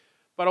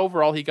 But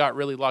overall, he got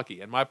really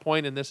lucky. And my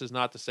point in this is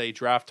not to say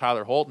draft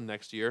Tyler Holton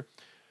next year.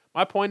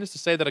 My point is to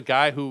say that a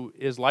guy who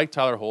is like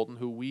Tyler Holton,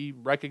 who we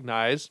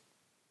recognize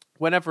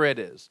whenever it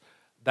is,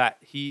 that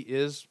he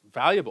is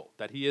valuable,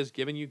 that he is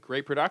giving you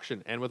great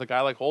production. And with a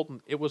guy like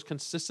Holton, it was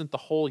consistent the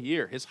whole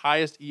year. His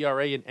highest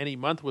ERA in any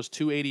month was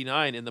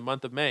 2.89 in the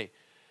month of May.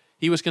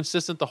 He was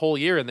consistent the whole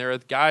year, and there are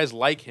guys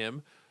like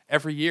him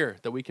every year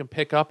that we can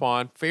pick up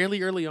on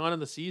fairly early on in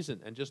the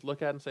season and just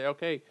look at and say,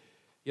 okay,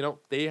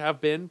 they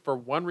have been, for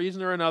one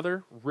reason or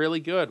another,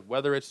 really good,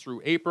 whether it's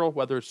through April,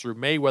 whether it's through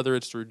May, whether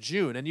it's through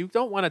June. And you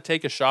don't want to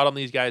take a shot on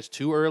these guys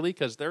too early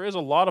because there is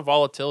a lot of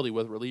volatility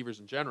with relievers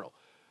in general.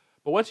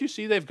 But once you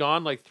see they've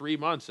gone like 3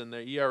 months and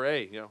their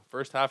ERA,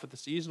 first half of the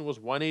season was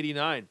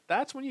 1.89,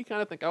 that's when you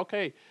kind of think,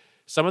 okay,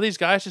 some of these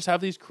guys just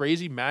have these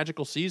crazy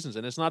magical seasons.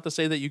 And it's not to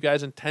say that you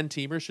guys in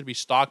 10-teamers should be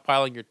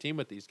stockpiling your team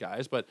with these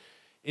guys, but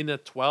in the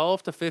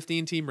 12 to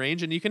 15-team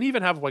range, and you can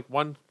even have like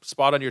one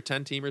spot on your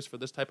 10-teamers for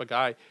this type of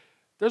guy,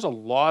 there's a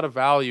lot of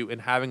value in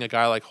having a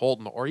guy like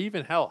Holton, or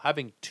even, hell,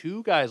 having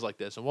 2 guys like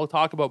this. And we'll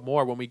talk about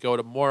more when we go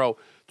tomorrow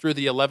through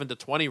the 11 to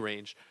 20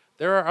 range.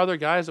 There are other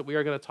guys that we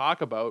are going to talk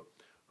about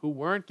who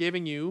weren't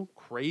giving you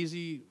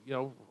crazy,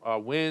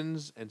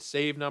 wins and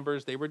save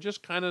numbers. They were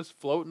just kind of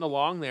floating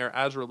along there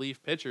as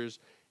relief pitchers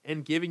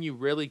and giving you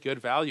really good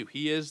value.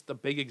 He is the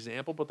big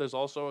example, but there's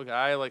also a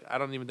guy like, I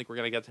don't even think we're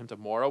going to get to him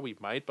tomorrow. We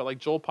might, but like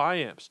Joel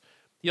Payamps.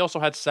 He also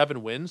had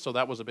 7 wins, so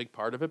that was a big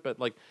part of it. But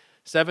like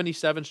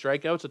 77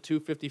 strikeouts, a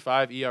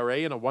 2.55 ERA,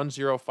 and a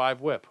 1.05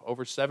 WHIP,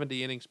 over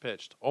 70 innings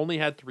pitched. Only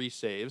had 3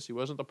 saves. He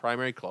wasn't the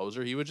primary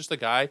closer. He was just a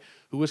guy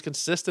who was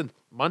consistent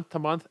month to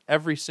month,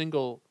 every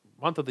single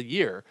month of the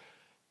year.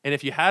 And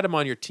if you had him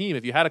on your team,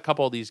 if you had a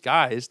couple of these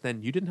guys,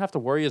 then you didn't have to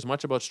worry as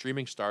much about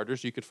streaming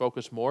starters. You could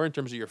focus more in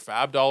terms of your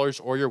fab dollars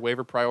or your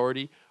waiver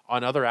priority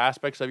on other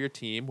aspects of your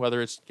team,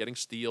 whether it's getting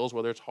steals,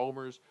 whether it's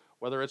homers,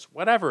 whether it's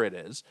whatever it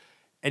is.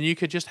 And you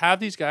could just have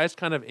these guys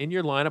kind of in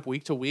your lineup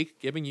week to week,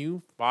 giving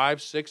you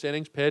 5-6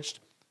 innings pitched,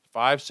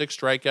 5-6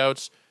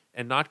 strikeouts,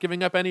 and not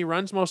giving up any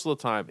runs most of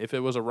the time. If it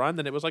was a run,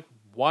 then it was like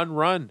 1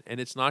 run, and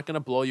it's not going to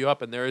blow you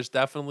up. And there is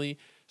definitely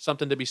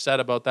something to be said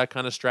about that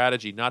kind of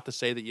strategy. Not to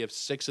say that you have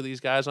 6 of these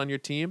guys on your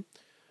team,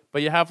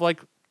 but you have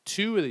like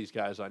 2 of these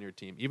guys on your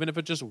team, even if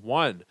it's just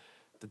 1.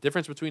 The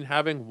difference between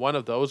having one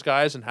of those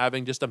guys and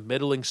having just a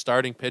middling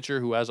starting pitcher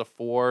who has a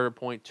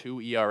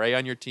 4.2 ERA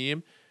on your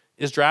team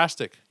is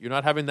drastic. You're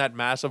not having that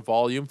massive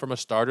volume from a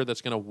starter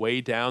that's going to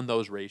weigh down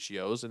those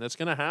ratios, and it's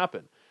going to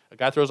happen. A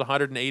guy throws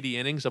 180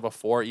 innings of a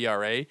 4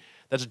 ERA.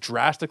 That's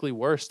drastically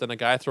worse than a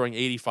guy throwing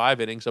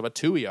 85 innings of a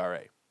 2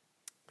 ERA.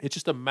 It's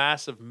just a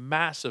massive,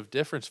 massive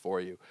difference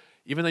for you.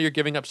 Even though you're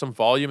giving up some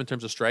volume in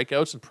terms of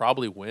strikeouts and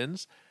probably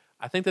wins,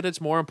 I think that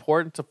it's more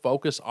important to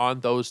focus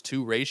on those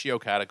 2 ratio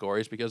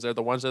categories because they're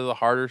the ones that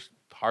are the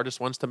hardest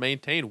ones to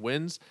maintain.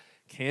 Wins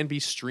can be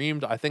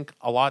streamed, I think,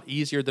 a lot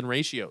easier than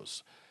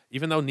ratios.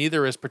 Even though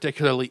neither is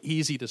particularly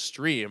easy to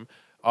stream,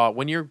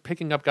 when you're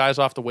picking up guys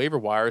off the waiver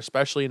wire,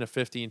 especially in a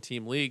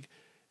 15-team league,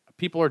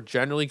 people are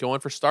generally going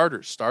for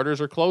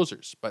starters or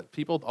closers. But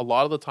people a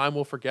lot of the time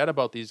will forget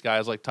about these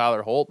guys like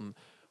Tyler Holton,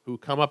 who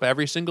come up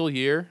every single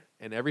year,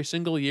 and every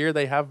single year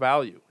they have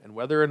value. And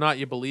whether or not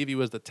you believe he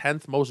was the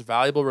 10th most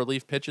valuable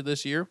relief pitcher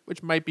this year,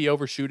 which might be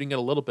overshooting it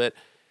a little bit,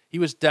 he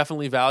was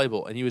definitely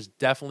valuable, and he was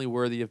definitely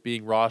worthy of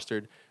being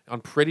rostered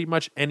on pretty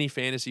much any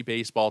fantasy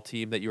baseball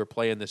team that you were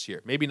playing this year.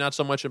 Maybe not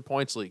so much in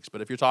points leagues, but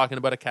if you're talking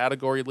about a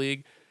category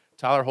league,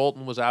 Tyler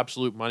Holton was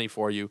absolute money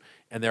for you.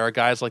 And there are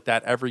guys like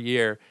that every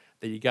year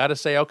that you got to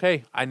say,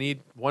 okay, I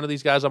need one of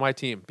these guys on my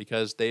team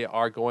because they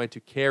are going to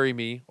carry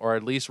me or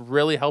at least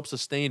really help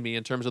sustain me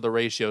in terms of the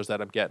ratios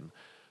that I'm getting.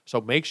 So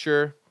make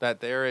sure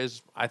that there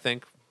is, I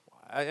think,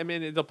 I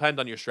mean, it depends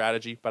on your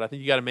strategy, but I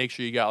think you got to make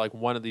sure you got like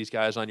one of these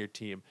guys on your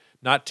team.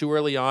 Not too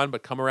early on,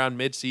 but come around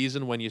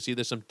mid-season when you see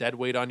there's some dead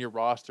weight on your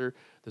roster.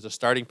 There's a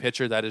starting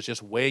pitcher that is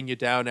just weighing you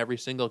down every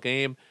single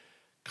game.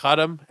 Cut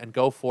him and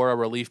go for a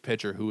relief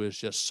pitcher who is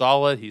just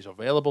solid. He's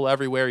available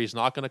everywhere. He's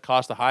not going to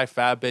cost a high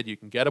fab bid. You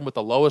can get him with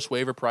the lowest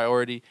waiver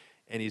priority,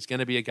 and he's going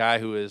to be a guy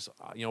who is,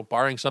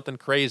 barring something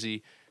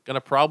crazy, going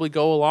to probably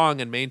go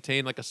along and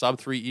maintain like a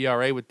sub-3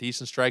 ERA with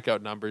decent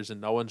strikeout numbers, and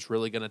no one's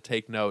really going to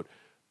take note.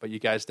 But you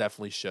guys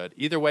definitely should.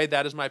 Either way,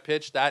 that is my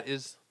pitch. That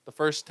is the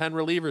first 10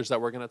 relievers that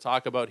we're going to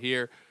talk about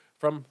here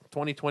from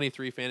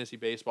 2023 fantasy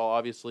baseball.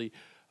 Obviously,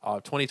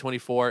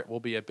 2024 will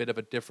be a bit of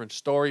a different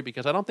story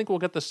because I don't think we'll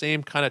get the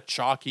same kind of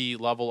chalky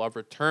level of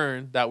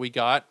return that we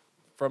got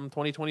from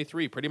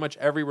 2023. Pretty much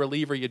every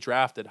reliever you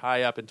drafted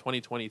high up in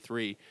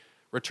 2023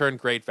 returned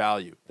great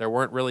value. There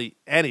weren't really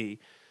any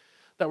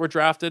that were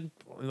drafted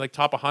like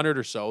top 100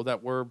 or so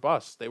that were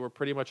busts. They were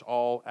pretty much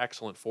all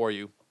excellent for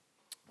you.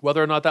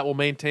 Whether or not that will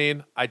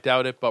maintain, I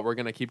doubt it, but we're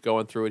going to keep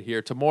going through it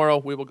here. Tomorrow,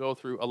 we will go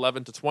through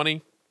 11 to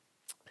 20,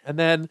 and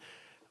then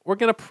we're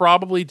going to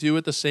probably do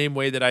it the same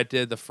way that I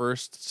did the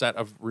first set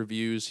of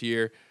reviews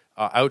here.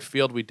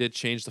 Outfield, we did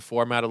change the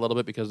format a little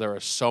bit because there are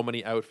so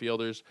many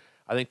outfielders.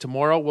 I think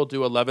tomorrow we'll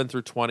do 11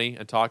 through 20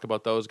 and talk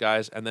about those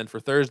guys, and then for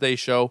Thursday's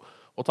show,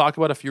 we'll talk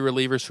about a few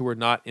relievers who are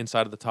not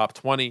inside of the top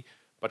 20,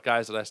 but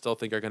guys that I still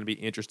think are going to be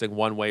interesting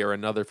one way or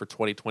another for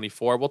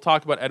 2024. We'll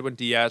talk about Edwin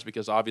Diaz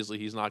because obviously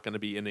he's not going to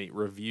be in a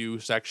review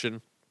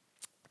section.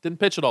 Didn't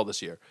pitch at all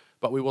this year,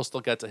 but we will still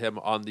get to him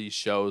on these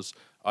shows.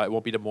 It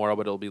won't be tomorrow,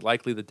 but it'll be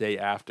likely the day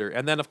after.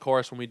 And then, of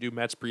course, when we do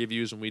Mets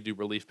previews and we do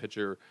relief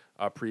pitcher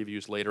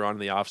previews later on in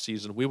the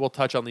offseason, we will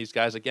touch on these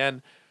guys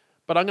again.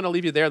 But I'm going to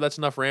leave you there. That's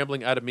enough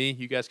rambling out of me.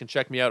 You guys can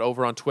check me out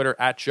over on Twitter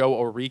at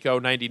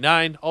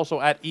JoeOrico99,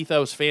 also at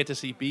Ethos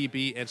Fantasy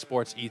BB and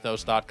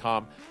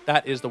SportsEthos.com.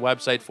 That is the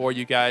website for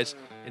you guys.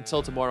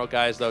 Until tomorrow,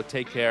 guys, though,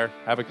 take care,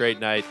 have a great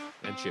night,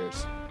 and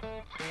cheers.